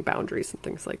understanding boundaries and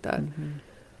things like that. Mm-hmm.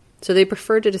 So they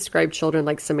prefer to describe children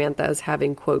like Samantha as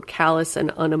having, quote, callous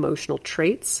and unemotional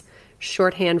traits,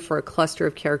 shorthand for a cluster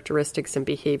of characteristics and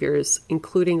behaviors,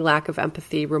 including lack of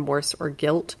empathy, remorse, or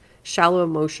guilt, shallow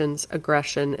emotions,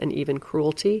 aggression, and even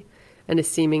cruelty, and a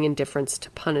seeming indifference to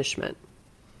punishment.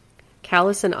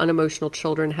 Callous and unemotional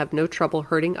children have no trouble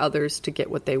hurting others to get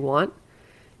what they want.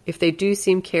 If they do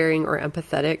seem caring or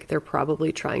empathetic, they're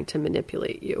probably trying to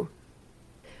manipulate you.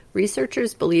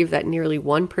 Researchers believe that nearly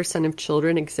 1% of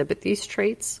children exhibit these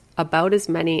traits, about as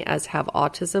many as have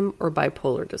autism or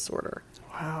bipolar disorder.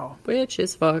 Wow. Which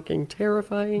is fucking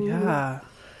terrifying. Yeah,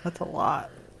 that's a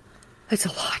lot. It's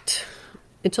a lot.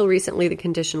 Until recently, the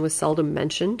condition was seldom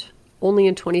mentioned. Only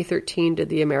in 2013 did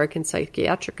the American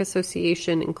Psychiatric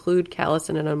Association include callous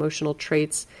and unemotional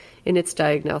traits in its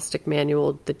diagnostic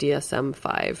manual, the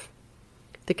DSM-5.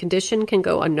 The condition can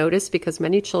go unnoticed because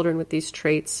many children with these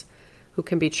traits, who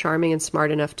can be charming and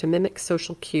smart enough to mimic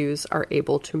social cues, are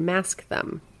able to mask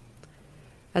them.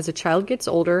 As a child gets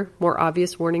older, more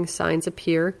obvious warning signs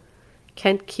appear.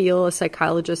 Kent Keel, a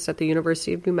psychologist at the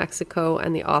University of New Mexico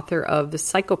and the author of The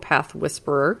Psychopath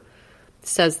Whisperer,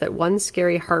 says that one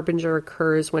scary harbinger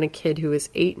occurs when a kid who is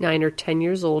 8, 9, or 10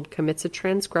 years old commits a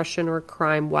transgression or a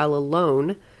crime while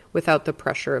alone without the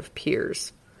pressure of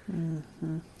peers.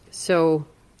 Mm-hmm. So,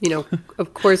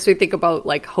 of course, we think about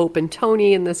like Hope and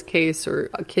Tony in this case, or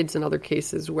kids in other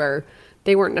cases where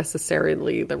they weren't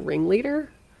necessarily the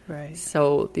ringleader. Right.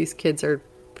 So these kids are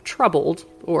troubled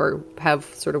or have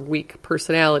sort of weak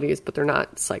personalities, but they're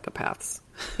not psychopaths,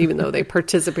 even though they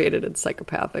participated in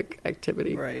psychopathic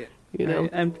activity. Right.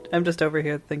 Right. I'm just over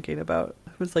here thinking about,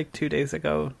 it was like 2 days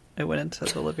ago, I went into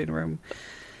the living room.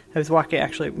 I was walking,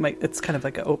 actually, it's kind of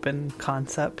like an open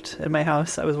concept in my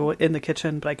house. I was in the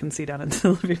kitchen, but I can see down into the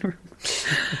living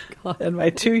room. And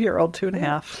my 2-year-old,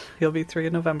 2.5, he'll be 3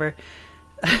 in November.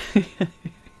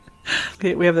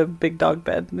 We have a big dog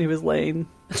bed, and he was laying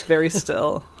very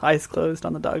still, eyes closed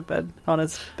on the dog bed, on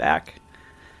his back.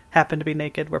 Happened to be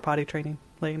naked, we're potty training,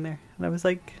 laying there. And I was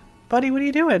like, buddy, what are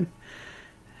you doing?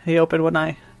 He opened one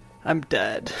eye. I'm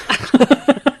dead.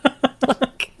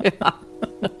 Yeah.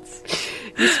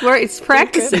 He's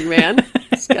practicing, man.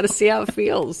 He's got to see how it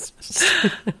feels.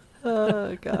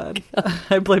 Oh, God.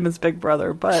 I blame his big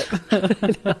brother, but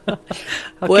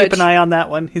I'll keep an eye on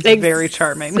that one. He's very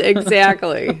charming.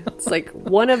 Exactly. It's like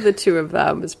one of the two of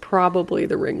them is probably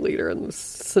the ringleader in this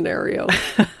scenario.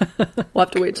 We'll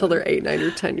have to wait till they're 8, 9,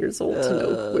 or 10 years old to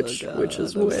know which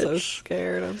is which.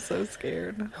 I'm so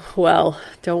scared. Well,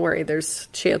 don't worry. There's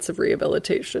chance of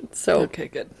rehabilitation. So okay,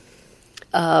 good.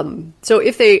 So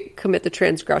if they commit the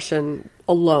transgression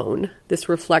alone, this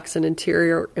reflects an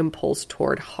interior impulse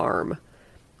toward harm.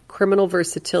 Criminal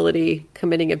versatility,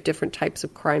 committing of different types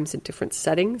of crimes in different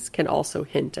settings, can also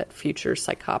hint at future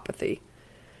psychopathy.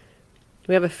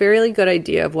 We have a fairly good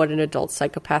idea of what an adult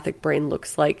psychopathic brain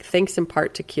looks like, thanks in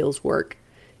part to Keel's work.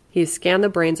 He has scanned the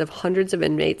brains of hundreds of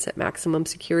inmates at maximum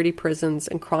security prisons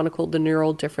and chronicled the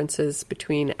neural differences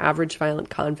between average violent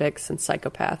convicts and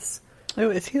psychopaths. Oh,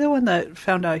 is he the one that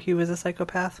found out he was a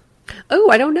psychopath? Oh,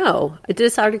 I don't know.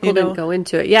 This article didn't go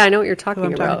into it. Yeah, I know what you're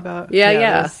talking about.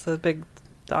 Yeah. The big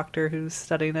doctor who's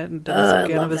studying it and did a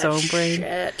scan of his own brain.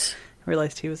 Shit.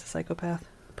 Realized he was a psychopath.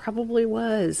 Probably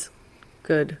was.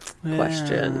 Good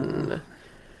question.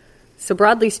 So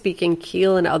broadly speaking,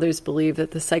 Keel and others believe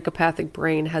that the psychopathic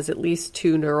brain has at least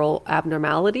 2 neural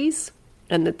abnormalities,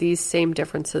 and that these same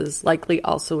differences likely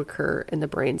also occur in the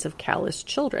brains of callous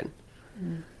children.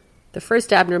 The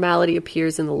first abnormality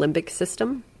appears in the limbic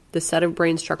system, the set of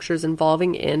brain structures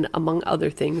involving among other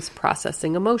things,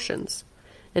 processing emotions.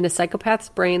 In a psychopath's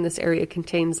brain, this area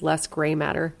contains less gray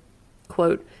matter.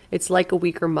 Quote, "It's like a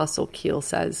weaker muscle," Keel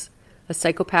says. A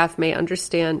psychopath may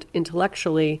understand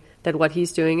intellectually that what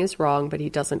he's doing is wrong, but he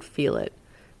doesn't feel it.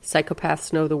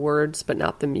 Psychopaths know the words, but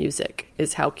not the music,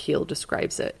 is how Keel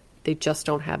describes it. They just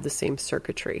don't have the same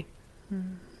circuitry.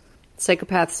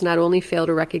 Psychopaths not only fail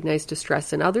to recognize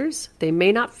distress in others, they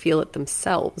may not feel it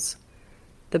themselves.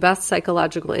 The best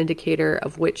psychological indicator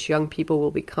of which young people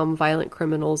will become violent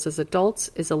criminals as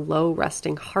adults is a low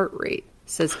resting heart rate,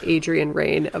 says Adrian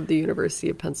Rain of the University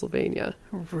of Pennsylvania.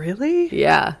 Really?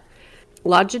 Yeah.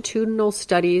 Longitudinal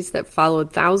studies that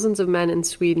followed thousands of men in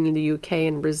Sweden and the UK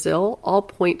and Brazil all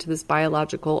point to this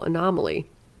biological anomaly.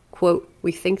 Quote,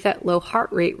 "We think that low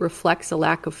heart rate reflects a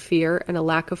lack of fear, and a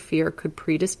lack of fear could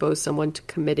predispose someone to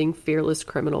committing fearless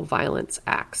criminal violence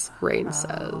acts," Rain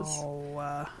says.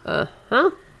 I'm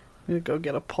going to go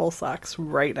get a pulse ox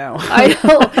right now. I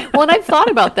know. Well, and I've thought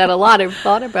about that a lot. I've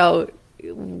thought about,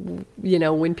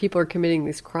 when people are committing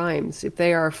these crimes, if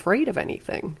they are afraid of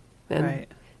anything. And, right.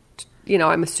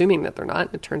 I'm assuming that they're not.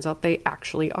 And it turns out they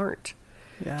actually aren't.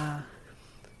 Yeah.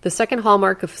 The second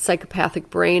hallmark of psychopathic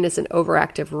brain is an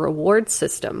overactive reward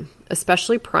system,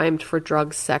 especially primed for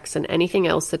drugs, sex, and anything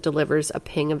else that delivers a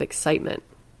ping of excitement.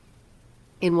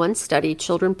 In one study,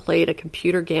 children played a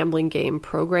computer gambling game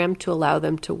programmed to allow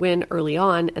them to win early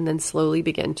on and then slowly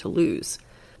begin to lose.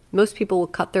 Most people will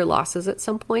cut their losses at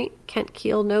some point, Kent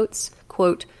Keel notes,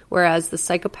 quote, "whereas the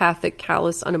psychopathic,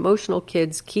 callous, unemotional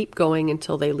kids keep going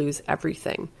until they lose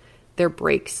everything. Their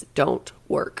brakes don't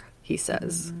work," he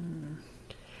says.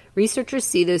 Researchers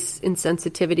see this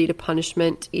insensitivity to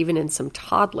punishment even in some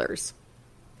toddlers,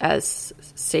 as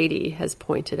Sadie has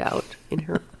pointed out in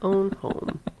her own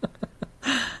home.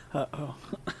 Uh-oh.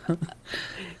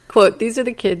 Quote, "These are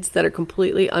the kids that are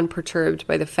completely unperturbed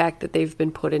by the fact that they've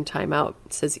been put in timeout,"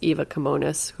 says Eva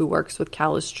Kimonis, who works with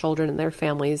callous children and their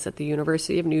families at the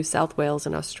University of New South Wales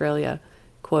in Australia.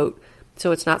 Quote,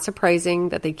 "So it's not surprising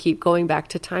that they keep going back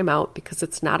to timeout because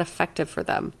it's not effective for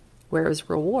them. Whereas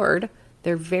reward,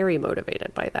 they're very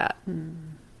motivated by that."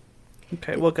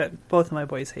 Okay, well, good. Both of my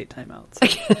boys hate timeouts.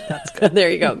 So that's good. There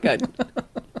you go. Good.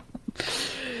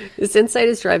 This insight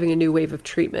is driving a new wave of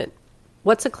treatment.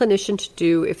 What's a clinician to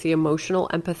do if the emotional,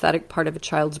 empathetic part of a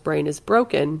child's brain is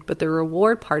broken, but the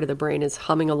reward part of the brain is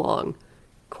humming along?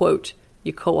 Quote,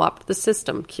 you co-opt the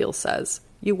system, Keel says.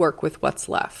 You work with what's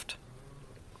left.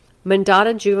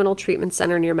 Mendota Juvenile Treatment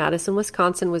Center near Madison,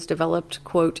 Wisconsin was developed,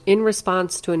 quote, in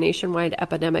response to a nationwide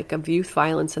epidemic of youth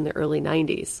violence in the early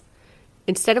 90s.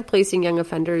 Instead of placing young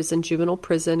offenders in juvenile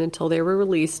prison until they were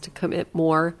released to commit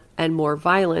more and more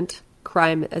violent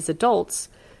crime as adults,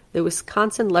 the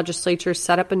Wisconsin legislature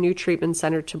set up a new treatment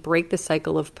center to break the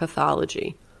cycle of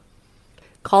pathology.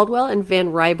 Caldwell and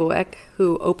Van Rybroek,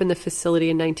 who opened the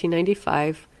facility in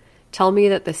 1995, tell me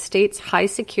that the state's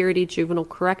high-security juvenile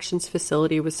corrections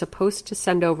facility was supposed to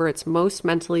send over its most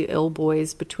mentally ill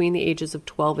boys between the ages of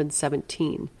 12 and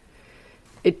 17.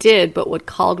 It did, but what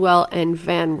Caldwell and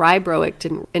Van Rybroek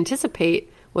didn't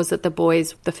anticipate was that the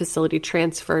boys the facility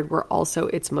transferred were also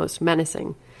its most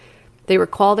menacing. They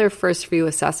recall their first few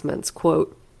assessments,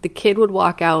 quote, the kid would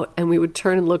walk out and we would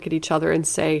turn and look at each other and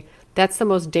say, that's the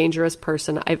most dangerous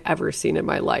person I've ever seen in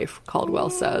my life, Caldwell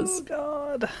says.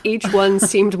 Oh, God. Each one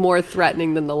seemed more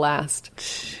threatening than the last.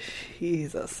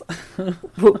 Jesus.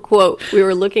 Quote, we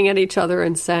were looking at each other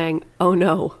and saying, oh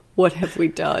no, what have we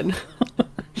done?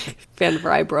 Van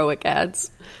Rybroek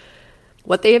adds.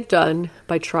 What they have done,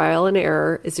 by trial and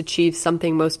error, is achieve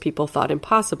something most people thought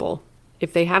impossible.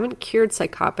 If they haven't cured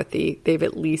psychopathy, they've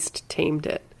at least tamed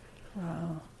it.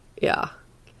 Wow. Yeah.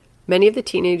 Many of the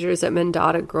teenagers at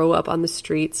Mendota grow up on the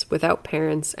streets without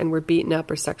parents and were beaten up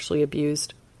or sexually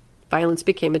abused. Violence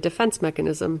became a defense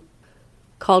mechanism.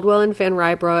 Caldwell and Van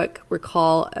Rybroek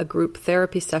recall a group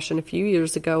therapy session a few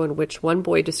years ago in which one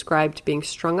boy described being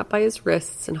strung up by his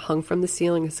wrists and hung from the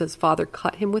ceiling as his father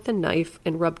cut him with a knife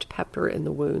and rubbed pepper in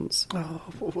the wounds.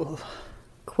 Oh.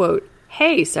 Quote,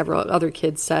 hey, several other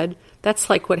kids said,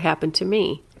 that's like what happened to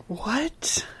me.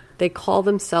 What? They call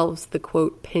themselves the,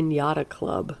 quote, Pinata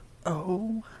Club.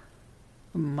 Oh,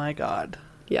 my God.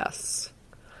 Yes.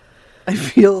 I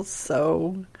feel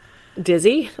so...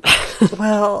 Dizzy?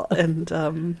 Well,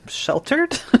 and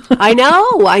sheltered? I know.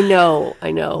 Whoa.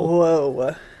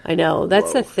 I know.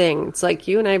 That's the thing. It's like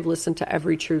you and I have listened to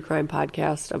every true crime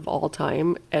podcast of all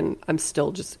time, and I'm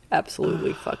still just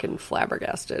absolutely fucking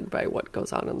flabbergasted by what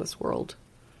goes on in this world.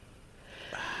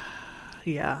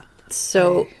 Yeah.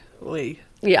 So,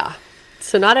 yeah.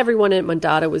 So not everyone at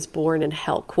Mendota was born in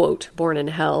hell, quote, born in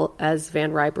hell, as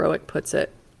Van Rybroek puts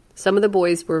it. Some of the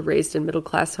boys were raised in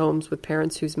middle-class homes with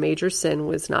parents whose major sin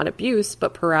was not abuse,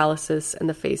 but paralysis in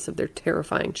the face of their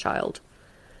terrifying child.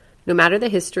 No matter the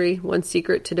history, one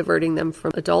secret to diverting them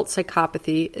from adult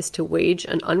psychopathy is to wage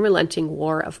an unrelenting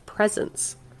war of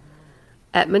presence.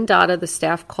 At Mendota, the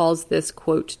staff calls this,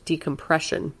 quote,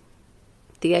 decompression.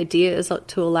 The idea is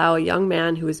to allow a young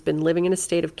man who has been living in a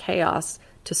state of chaos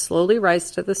to slowly rise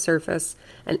to the surface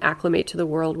and acclimate to the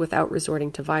world without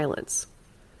resorting to violence.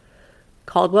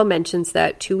 Caldwell mentions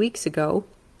that 2 weeks ago,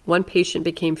 one patient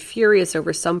became furious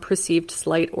over some perceived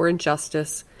slight or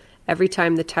injustice. Every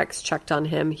time the techs checked on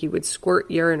him, he would squirt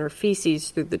urine or feces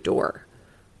through the door.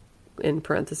 In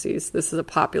parentheses, this is a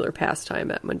popular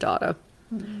pastime at Mendota.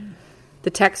 The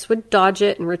techs would dodge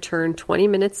it and return 20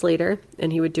 minutes later,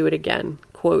 and he would do it again.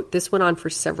 Quote, this went on for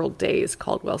several days,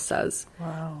 Caldwell says.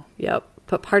 Wow. Yep.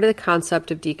 But part of the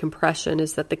concept of decompression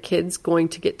is that the kid's going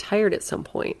to get tired at some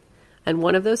point. And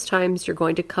one of those times you're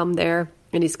going to come there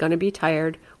and he's going to be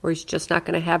tired, or he's just not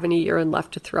going to have any urine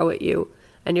left to throw at you.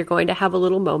 And you're going to have a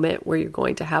little moment where you're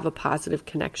going to have a positive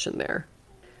connection there.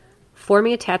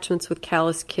 Forming attachments with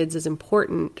callous kids is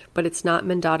important, but it's not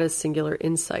Mendota's singular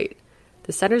insight.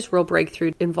 The center's real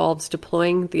breakthrough involves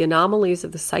deploying the anomalies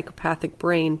of the psychopathic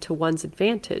brain to one's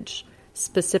advantage,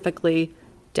 specifically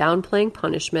downplaying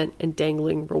punishment and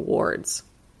dangling rewards.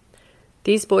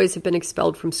 These boys have been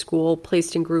expelled from school,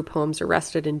 placed in group homes,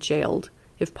 arrested, and jailed.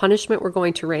 If punishment were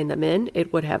going to rein them in,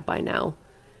 it would have by now.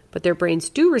 But their brains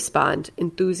do respond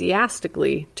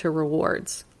enthusiastically to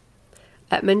rewards.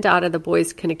 At Mendota, the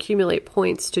boys can accumulate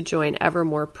points to join ever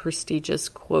more prestigious,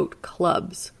 quote,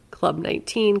 clubs. Club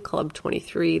 19, Club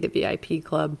 23, the VIP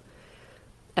Club.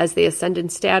 As they ascend in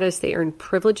status, they earn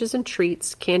privileges and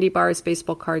treats, candy bars,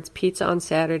 baseball cards, pizza on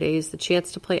Saturdays, the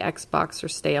chance to play Xbox or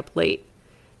stay up late.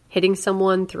 Hitting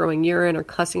someone, throwing urine, or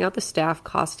cussing out the staff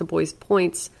costs a boys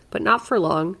points, but not for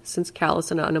long, since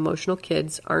callous and unemotional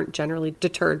kids aren't generally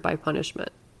deterred by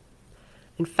punishment.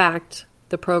 In fact,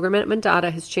 the program at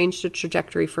Mendota has changed the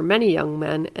trajectory for many young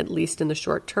men, at least in the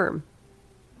short term.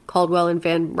 Caldwell and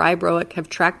Van Rybroek have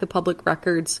tracked the public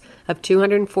records of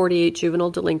 248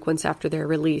 juvenile delinquents after their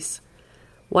release.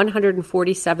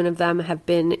 147 of them have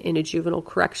been in a juvenile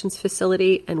corrections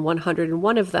facility, and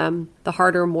 101 of them, the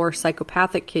harder, more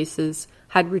psychopathic cases,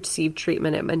 had received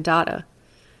treatment at Mendota.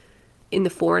 In the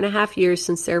 4.5 years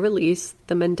since their release,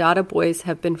 the Mendota boys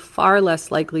have been far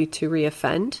less likely to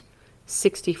reoffend,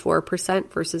 64%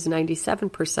 versus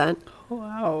 97%.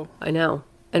 Wow. I know.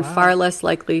 And far less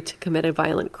likely to commit a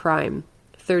violent crime,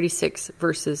 36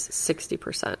 versus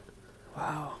 60%.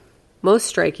 Wow. Most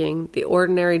striking, the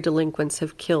ordinary delinquents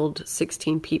have killed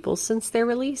 16 people since their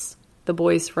release. The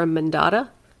boys from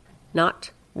Mendota, not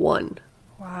one.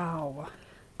 Wow.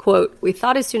 Quote, "We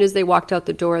thought as soon as they walked out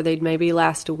the door, they'd maybe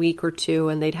last a week or two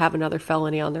and they'd have another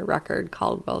felony on their record,"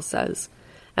 Caldwell says.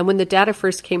 "And when the data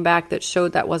first came back that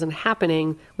showed that wasn't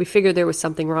happening, we figured there was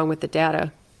something wrong with the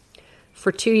data.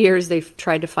 For 2 years, they've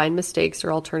tried to find mistakes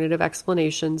or alternative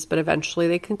explanations, but eventually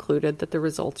they concluded that the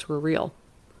results were real.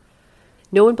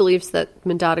 No one believes that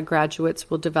Mendota graduates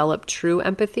will develop true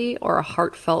empathy or a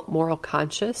heartfelt moral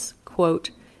conscience. Quote,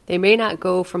 they may not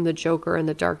go from the Joker in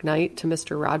The Dark Knight to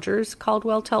Mr. Rogers,"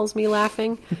 Caldwell tells me,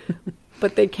 laughing,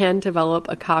 "but they can develop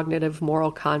a cognitive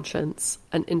moral conscience,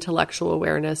 an intellectual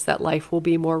awareness that life will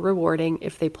be more rewarding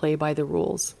if they play by the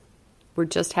rules. We're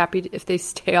just happy if they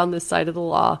stay on this side of the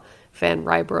law," Van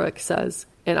Rybroek says.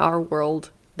 "In our world,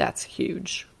 that's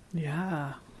huge."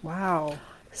 Yeah. Wow.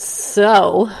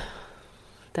 So,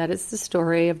 that is the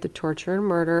story of the torture and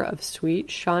murder of sweet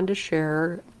Shonda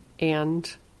Scherer,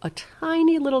 and a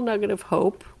tiny little nugget of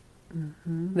hope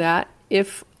that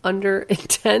if under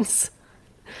intense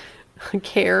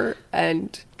care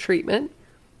and treatment,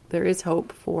 there is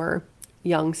hope for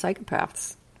young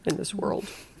psychopaths in this world.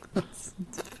 It's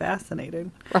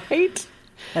fascinating. Right?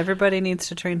 Everybody needs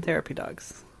to train therapy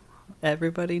dogs.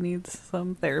 Everybody needs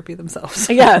some therapy themselves.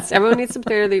 Yes, everyone needs some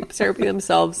therapy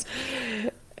themselves.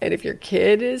 And if your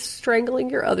kid is strangling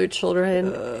your other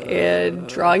children and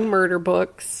drawing murder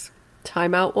books,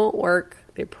 timeout won't work.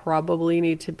 They probably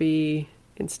need to be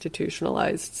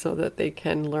institutionalized so that they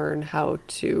can learn how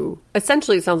to...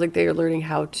 Essentially, it sounds like they are learning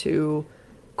how to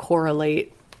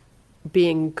correlate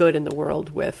being good in the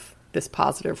world with this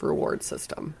positive reward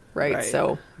system, right?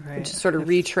 So just sort of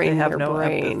retrain their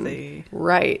brain. Empathy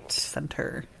right.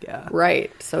 Center. Yeah. Right.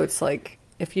 So it's like,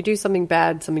 if you do something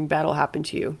bad will happen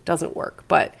to you. Doesn't work.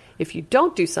 But if you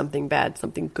don't do something bad,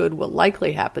 something good will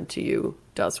likely happen to you.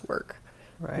 Does work.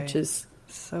 Right. Which is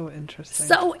so interesting.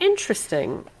 so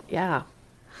interesting. Yeah.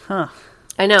 Huh.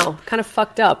 I know. Kind of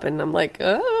fucked up. And I'm like,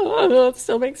 oh, it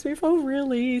still makes me feel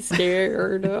really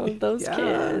scared of those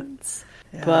kids.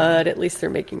 Yeah. But at least they're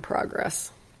making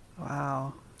progress.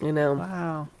 Wow. I know.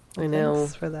 Wow. I know.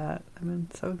 Thanks for that. I mean,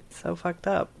 so fucked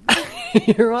up.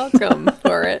 You're welcome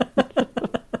for it.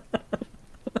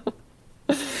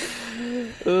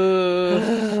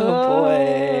 Oh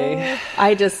boy.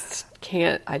 I just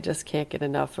can't get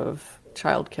enough of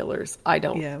child killers. I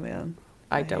don't. Yeah, man.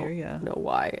 I don't know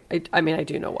why. I mean, I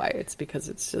do know why. It's because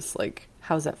it's just like,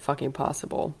 how's that fucking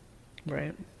possible?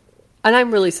 Right. And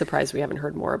I'm really surprised we haven't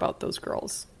heard more about those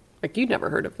girls. Like, you'd never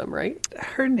heard of them, right?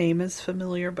 Her name is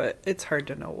familiar, but it's hard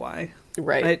to know why.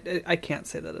 Right. I can't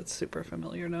say that it's super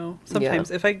familiar, no.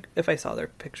 Sometimes if I saw their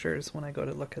pictures when I go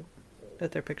to look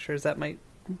at their pictures, that might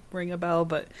ring a bell,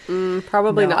 but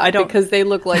probably no, not. I don't, because they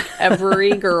look like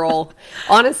every girl.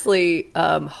 Honestly,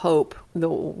 Hope,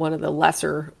 one of the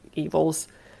lesser evils,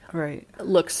 right,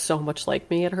 looks so much like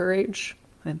me at her age.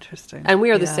 Interesting. And we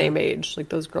are the same age. Like,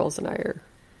 those girls and I are,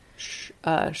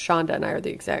 Shonda and I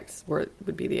are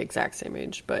would be the exact same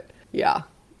age. But yeah,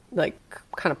 like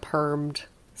kind of permed,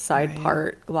 side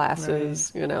part,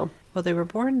 glasses, you know. Well, they were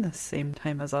born the same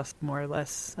time as us, more or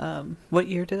less. What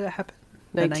year did it happen?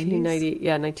 1990.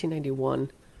 Yeah,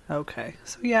 1991. Okay.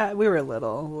 So yeah, we were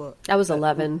little. I was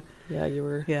 11. Yeah, you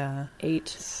were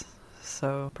 8.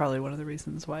 So probably one of the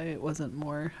reasons why it wasn't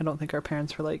more. I don't think our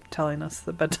parents were like telling us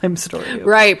the bedtime story.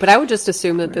 Right, but I would just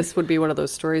assume that this would be one of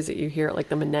those stories that you hear at like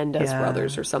the Menendez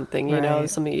brothers or something, you know,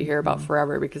 something you hear about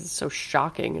forever because it's so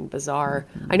shocking and bizarre.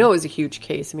 I know it was a huge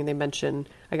case. I mean, they mentioned,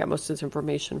 I got most of this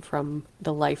information from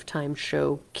the Lifetime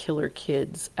show Killer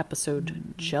Kids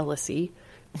episode Jealousy,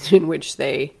 in which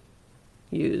they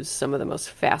use some of the most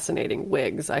fascinating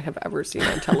wigs I have ever seen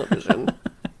on television.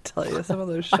 Tell you, some of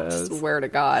those shows. I swear to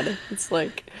God, it's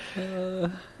like you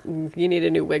need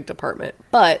a new wig department.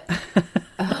 But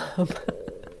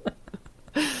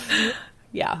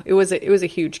yeah, it was a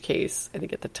huge case, I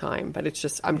think, at the time. But it's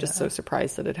just, I'm just so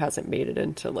surprised that it hasn't made it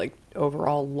into like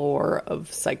overall lore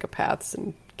of psychopaths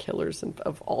and killers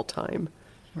of all time.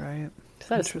 Right. So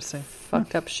that Interesting.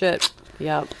 Fucked up shit.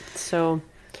 Yeah. So,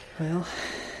 well,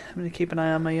 I'm gonna keep an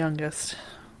eye on my youngest.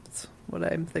 What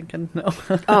I'm thinking. No.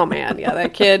 Oh man, yeah,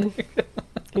 that kid.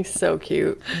 He's so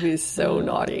cute. He's so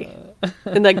naughty.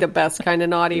 And like the best kind of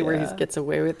naughty where he gets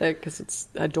away with it because it's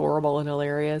adorable and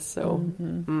hilarious. So,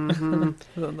 Isn't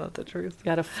that the truth?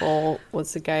 got a full,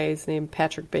 what's the guy's name?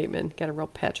 Patrick Bateman. Got a real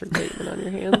Patrick Bateman on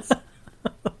your hands.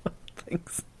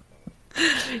 Thanks.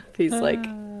 He's like,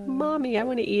 Mommy, I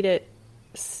want to eat at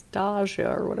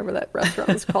Stasia or whatever that restaurant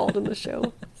was called in the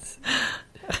show.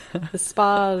 The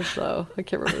Spajo. I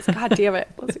can't remember this. God damn it.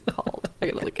 What's it called? I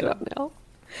gotta look it up now.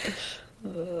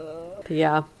 But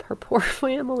yeah, her poor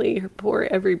family, her poor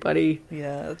everybody.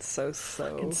 Yeah, it's so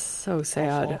It's so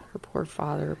sad. awful. Her poor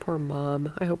father, her poor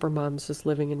mom. I hope her mom's just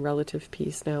living in relative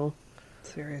peace now.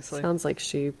 Seriously. Sounds like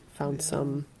she found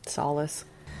some solace.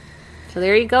 So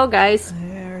there you go, guys.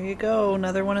 There you go.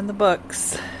 Another one in the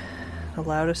books. The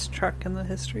loudest truck in the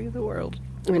history of the world.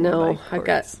 I know.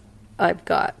 I've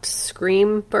got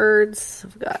scream birds.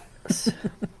 I've got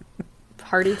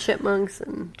party chipmunks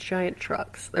and giant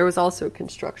trucks. There was also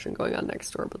construction going on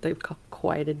next door, but they've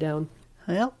quieted down.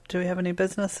 Well, do we have any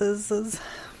businesses?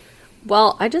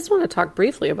 Well, I just want to talk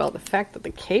briefly about the fact that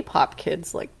the K-pop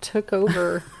kids like took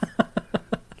over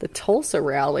the Tulsa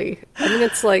rally. I mean,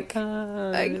 it's like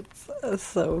It's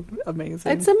so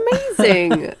amazing. it's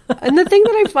amazing. And the thing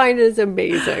that I find is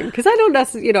amazing because I don't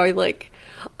necessarily,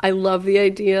 I love the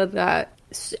idea that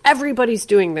everybody's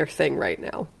doing their thing right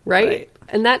now, right?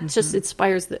 And that just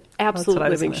inspires the absolute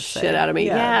living shit out of me.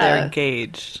 Yeah, they're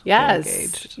engaged. Yes. They're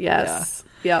engaged. Yes.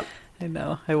 Yep. I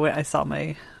know. I saw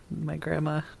my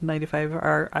grandma, 95,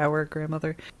 our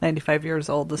grandmother, 95 years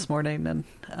old this morning, and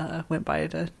went by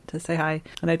to say hi.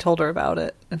 And I told her about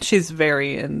it. And she's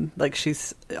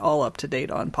she's all up to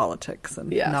date on politics and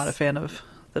not a fan of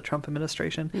the Trump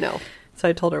administration. No. So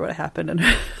I told her what happened, and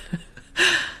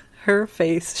her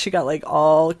face, she got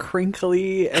all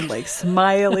crinkly and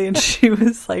smiley, and she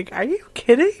was like, "Are you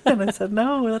kidding?" And I said,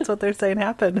 "No, that's what they're saying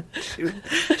happened."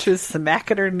 She was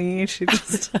smacking her knee. She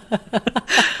just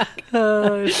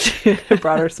she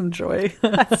brought her some joy.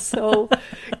 That's so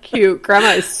cute.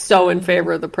 Grandma is so in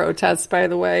favor of the protests, by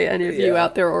the way. Any of you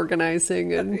out there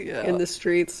organizing and in the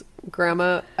streets,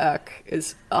 Grandma Eck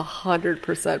is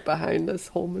 100% behind this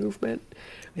whole movement.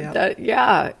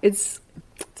 It's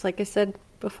like I said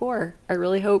before, I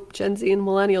really hope Gen Z and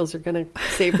millennials are going to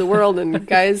save the world. And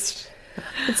guys,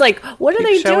 it's like, what are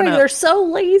they doing? They're so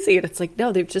lazy. And it's like,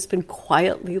 no, they've just been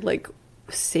quietly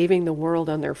saving the world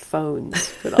on their phones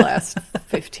for the last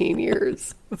 15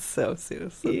 years. So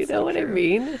serious. You know what I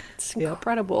mean? It's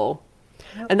incredible.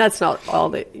 And that's not all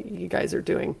that you guys are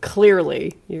doing.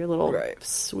 Clearly, your little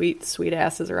sweet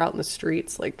asses are out in the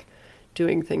streets,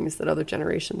 doing things that other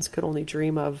generations could only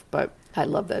dream of. But I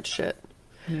love that shit.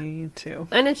 Me too.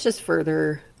 And it's just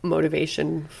further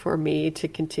motivation for me to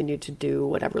continue to do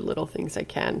whatever little things I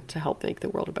can to help make the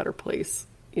world a better place.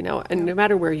 And no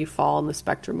matter where you fall on the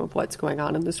spectrum of what's going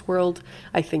on in this world,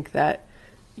 I think that,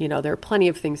 there are plenty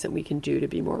of things that we can do to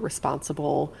be more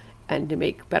responsible and to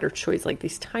make better choices, like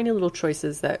these tiny little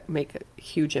choices that make a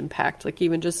huge impact, like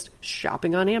even just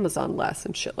shopping on Amazon less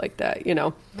and shit like that,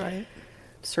 Right.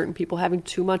 Certain people having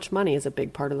too much money is a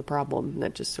big part of the problem, and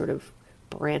that just sort of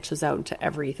branches out into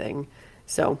everything.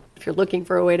 So if you're looking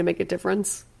for a way to make a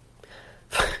difference,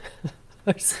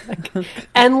 there's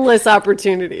endless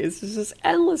opportunities. There's just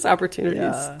endless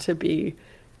opportunities to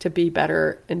be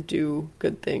better and do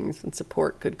good things and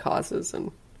support good causes.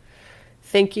 And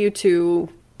thank you to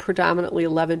predominantly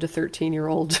 11 to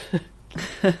 13-year-old.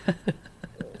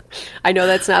 I know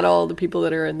that's not all the people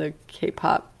that are in the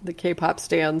K-pop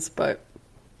stands, but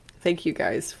thank you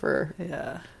guys for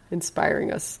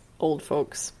inspiring us old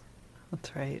folks.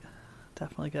 That's right.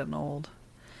 Definitely getting old.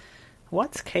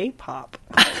 What's K-pop?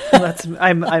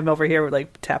 I'm over here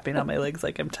tapping on my legs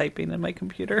like I'm typing in my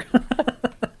computer.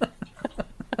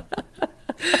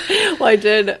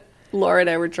 Well, Laura and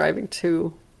I were driving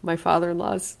to my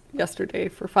father-in-law's yesterday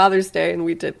for Father's Day, and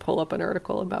we did pull up an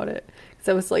article about it. Because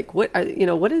I was like, what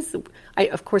is...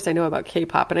 of course I know about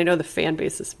K-pop, and I know the fan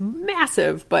base is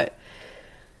massive, but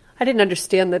I didn't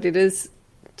understand that it is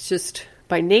just,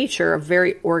 by nature, a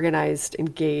very organized,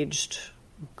 engaged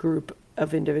group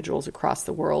of individuals across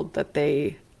the world that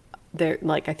they're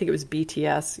I think it was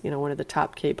BTS, one of the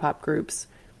top K-pop groups,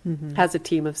 has a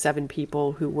team of 7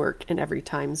 people who work in every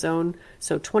time zone.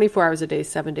 So 24 hours a day,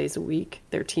 7 days a week,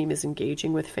 their team is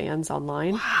engaging with fans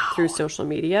online through social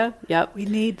media. Yep. We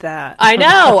need that. I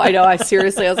know. I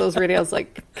seriously, as I was reading, I was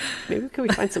like, maybe could we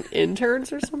find some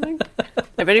interns or something?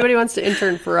 If anybody wants to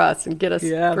intern for us and get us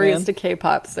raised to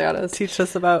K-pop status. Teach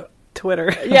us about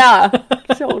Twitter. Yeah,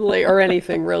 totally. Or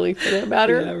anything really for that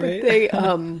matter. Yeah, right.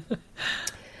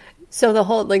 But So the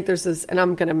whole, like, there's this, and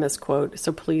I'm going to misquote,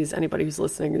 so please, anybody who's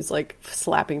listening who's like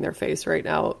slapping their face right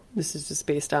now, this is just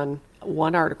based on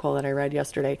one article that I read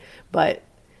yesterday, but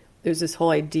there's this whole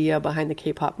idea behind the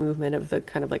K-pop movement of the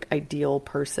kind of like ideal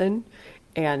person,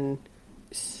 and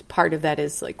part of that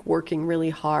is like working really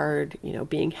hard, you know,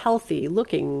 being healthy,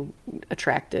 looking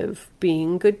attractive,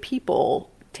 being good people,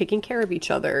 taking care of each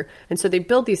other. And so they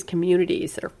build these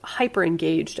communities that are hyper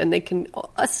engaged, and they can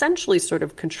essentially sort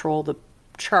of control the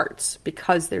charts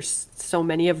because there's so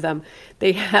many of them.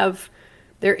 They have,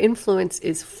 their influence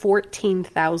is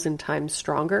 14,000 times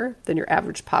stronger than your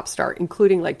average pop star,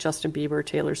 including like Justin Bieber,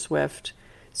 Taylor Swift.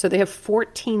 So they have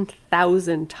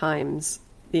 14,000 times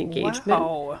the engagement.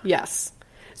 Wow. Yes.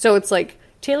 So it's like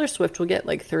Taylor Swift will get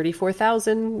like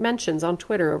 34,000 mentions on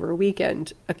Twitter over a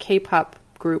weekend. A K-pop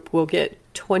group will get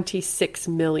 26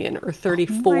 million or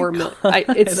 34 million. I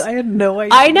had no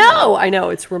idea. I know.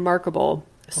 It's remarkable.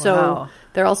 So Wow.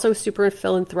 they're also super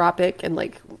philanthropic, and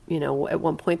like, you know, at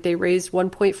one point they raised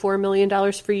 $1.4 million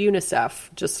for UNICEF.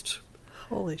 Just,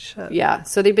 Holy shit. yeah.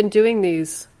 So they've been doing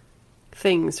these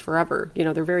things forever. You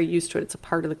know, they're very used to it. It's a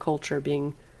part of the culture,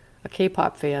 being a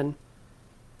K-pop fan.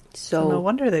 So no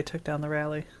wonder they took down the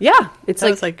rally. Yeah, it's That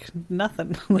like, was like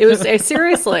nothing. it was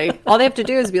seriously, all they have to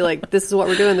do is be like, this is what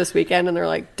we're doing this weekend. And they're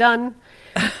like, done.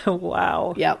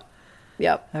 Wow. Yep.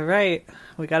 All right.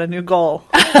 We got a new goal.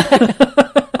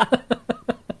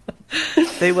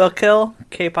 They will kill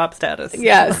K-pop status.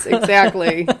 Yes,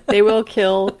 exactly. They will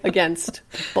kill against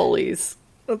bullies,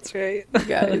 That's right.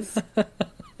 guys.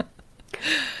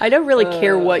 I don't really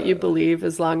care what you believe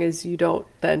as long as you don't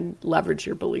then leverage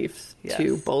your beliefs to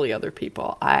Yes. bully other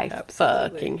people. I Absolutely.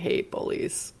 fucking hate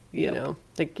bullies. You Yep. know,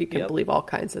 like you can Yep. believe all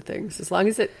kinds of things as long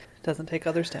as it, Doesn't take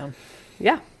others down.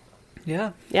 yeah,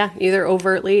 Yeah. yeah, either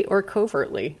overtly or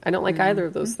covertly. I don't like either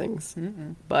of those things,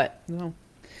 but No.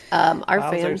 our Wowzers.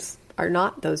 fans are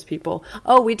not those people.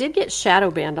 Oh, we did get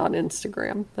shadow banned on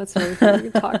Instagram. That's another thing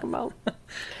we can talk about.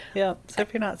 Yeah. So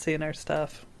if you're not seeing our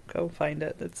stuff, go find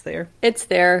it. It's there. It's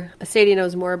there. Sadie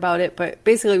knows more about it, but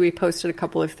basically we posted a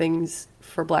couple of things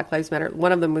for Black Lives Matter.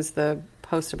 One of them was the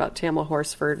post about Tamla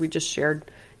Horsford. We just shared,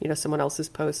 you know, someone else's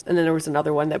post. And then there was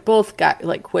another one that both got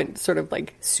like went sort of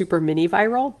like super mini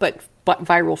viral, but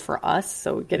viral for us.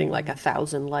 So getting like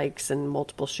 1,000 likes and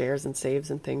multiple shares and saves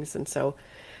and things. And so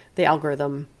the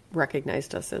algorithm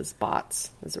recognized us as bots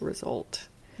as a result.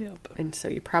 Yep. And so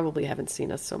you probably haven't seen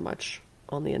us so much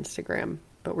on the Instagram,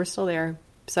 but we're still there.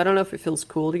 So I don't know if it feels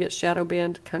cool to get shadow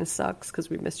banned. Kind of sucks because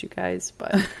we miss you guys,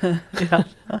 but Yeah.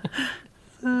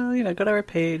 You know, go to our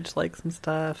page, like some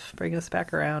stuff, bring us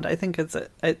back around. I think it's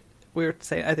we were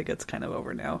saying, I think it's kind of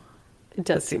over now. it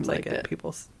does It seem seems like it. it.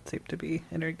 People seem to be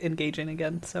engaging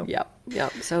again. So Yep.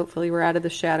 So hopefully we're out of the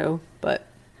shadow, but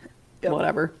Yep.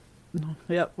 whatever.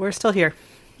 Yep, we're still here.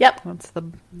 Yep. That's the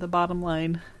bottom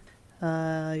line.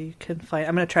 You can find.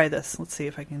 I'm going to try this. Let's see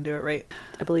if I can do it right.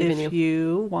 I believe in If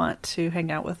you want to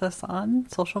hang out with us on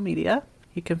social media,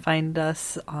 you can find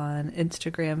us on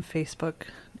Instagram, Facebook,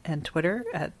 and Twitter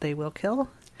at They Will Kill.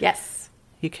 Yes.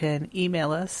 You can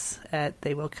email us at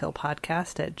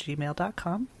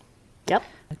theywillkillpodcast@gmail.com. Yep.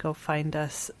 Go find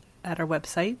us at our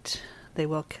website,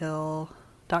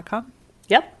 theywillkill.com.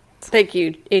 Yep. Thank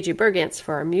you, A.G. Bergantz,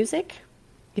 for our music.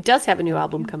 He does have a new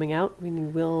album coming out. We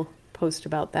will post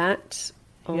about that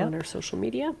on Yep. our social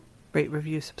media. Rate,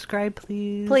 review, subscribe,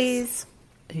 please. Please.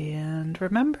 And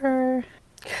remember,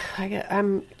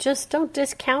 I'm just don't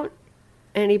discount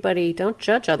anybody. Don't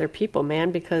judge other people,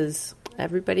 man, because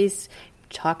everybody's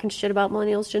talking shit about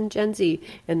millennials and Gen Z.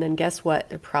 And then guess what?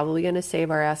 They're probably going to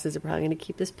save our asses. They're probably going to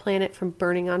keep this planet from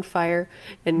burning on fire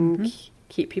and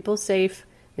keep people safe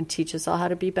and teach us all how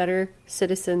to be better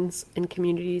citizens and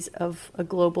communities of a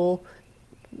global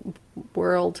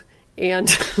world. And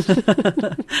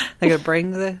they're going to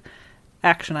bring the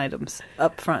action items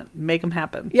up front, make them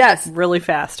happen. Yes. Really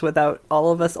fast without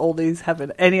all of us oldies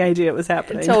having any idea it was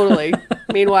happening. totally.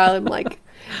 Meanwhile, I'm like,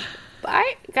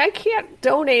 I can't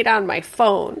donate on my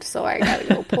phone, so I gotta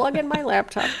go plug in my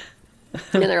laptop.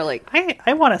 And they're like,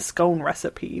 I want a scone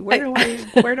recipe. Where do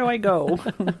I go?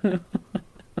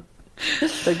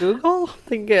 The Google?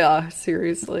 yeah,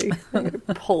 seriously. I'm gonna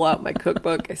pull out my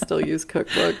cookbook. I still use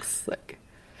cookbooks. Like,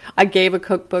 I gave a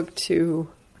cookbook to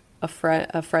a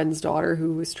friend's daughter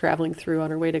who was traveling through on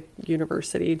her way to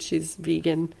university. She's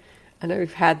vegan, and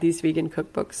I've had these vegan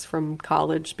cookbooks from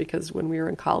college because when we were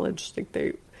in college, like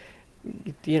there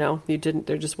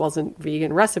just wasn't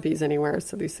vegan recipes anywhere.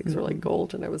 So these things were like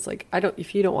gold. And I was like,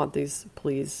 if you don't want these,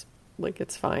 please, like,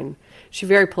 it's fine. She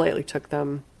very politely took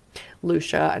them.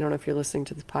 Lucia, I don't know if you're listening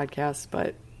to the podcast,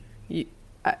 but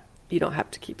You don't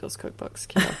have to keep those cookbooks,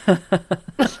 kiddo.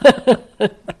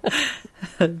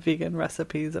 Vegan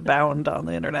recipes abound on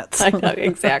the internet. I know,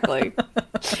 exactly.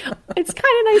 It's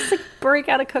kind of nice to break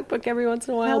out a cookbook every once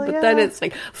in a while, but then it's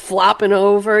like flopping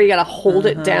over. You got to hold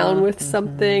it down with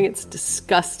something. It's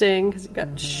disgusting because you've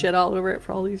got shit all over it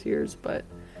for all these years, but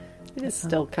it is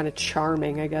still kind of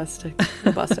charming, I guess, to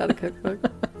bust out a cookbook.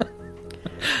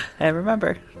 And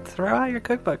remember, throw out your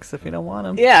cookbooks if you don't want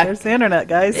them. Yeah. There's the internet,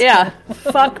 guys. Yeah.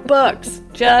 Fuck books.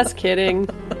 Just kidding.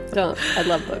 Don't. I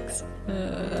love books.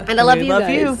 And I love you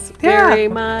guys very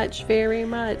much, very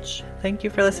much. Thank you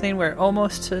for listening. We're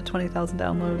almost to 20,000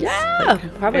 downloads. Yeah.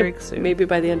 Probably very soon. Maybe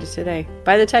by the end of today.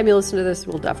 By the time you listen to this,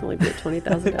 we'll definitely be at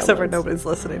 20,000 downloads. Except for nobody's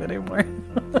listening anymore.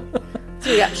 So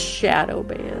we got shadow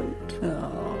banned.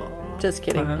 Oh. Just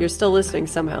kidding. You're still listening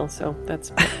somehow, so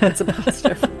that's a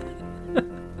positive.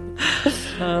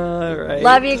 All right.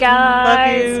 Love you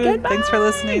guys. Love you. Goodbye. Thanks for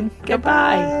listening.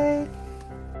 Goodbye.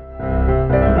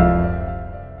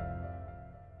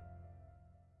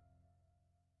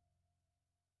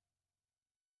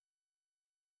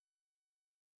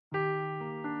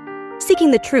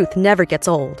 Seeking the truth never gets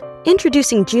old.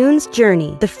 Introducing June's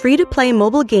Journey, the free-to-play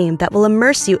mobile game that will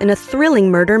immerse you in a thrilling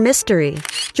murder mystery.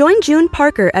 Join June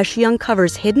Parker as she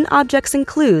uncovers hidden objects and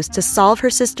clues to solve her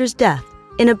sister's death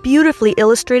in a beautifully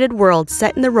illustrated world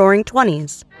set in the Roaring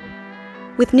 '20s.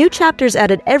 With new chapters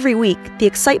added every week, the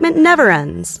excitement never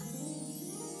ends.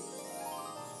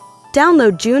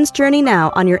 Download June's Journey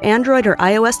now on your Android or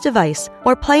iOS device,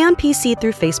 or play on PC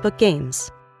through Facebook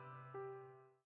Games.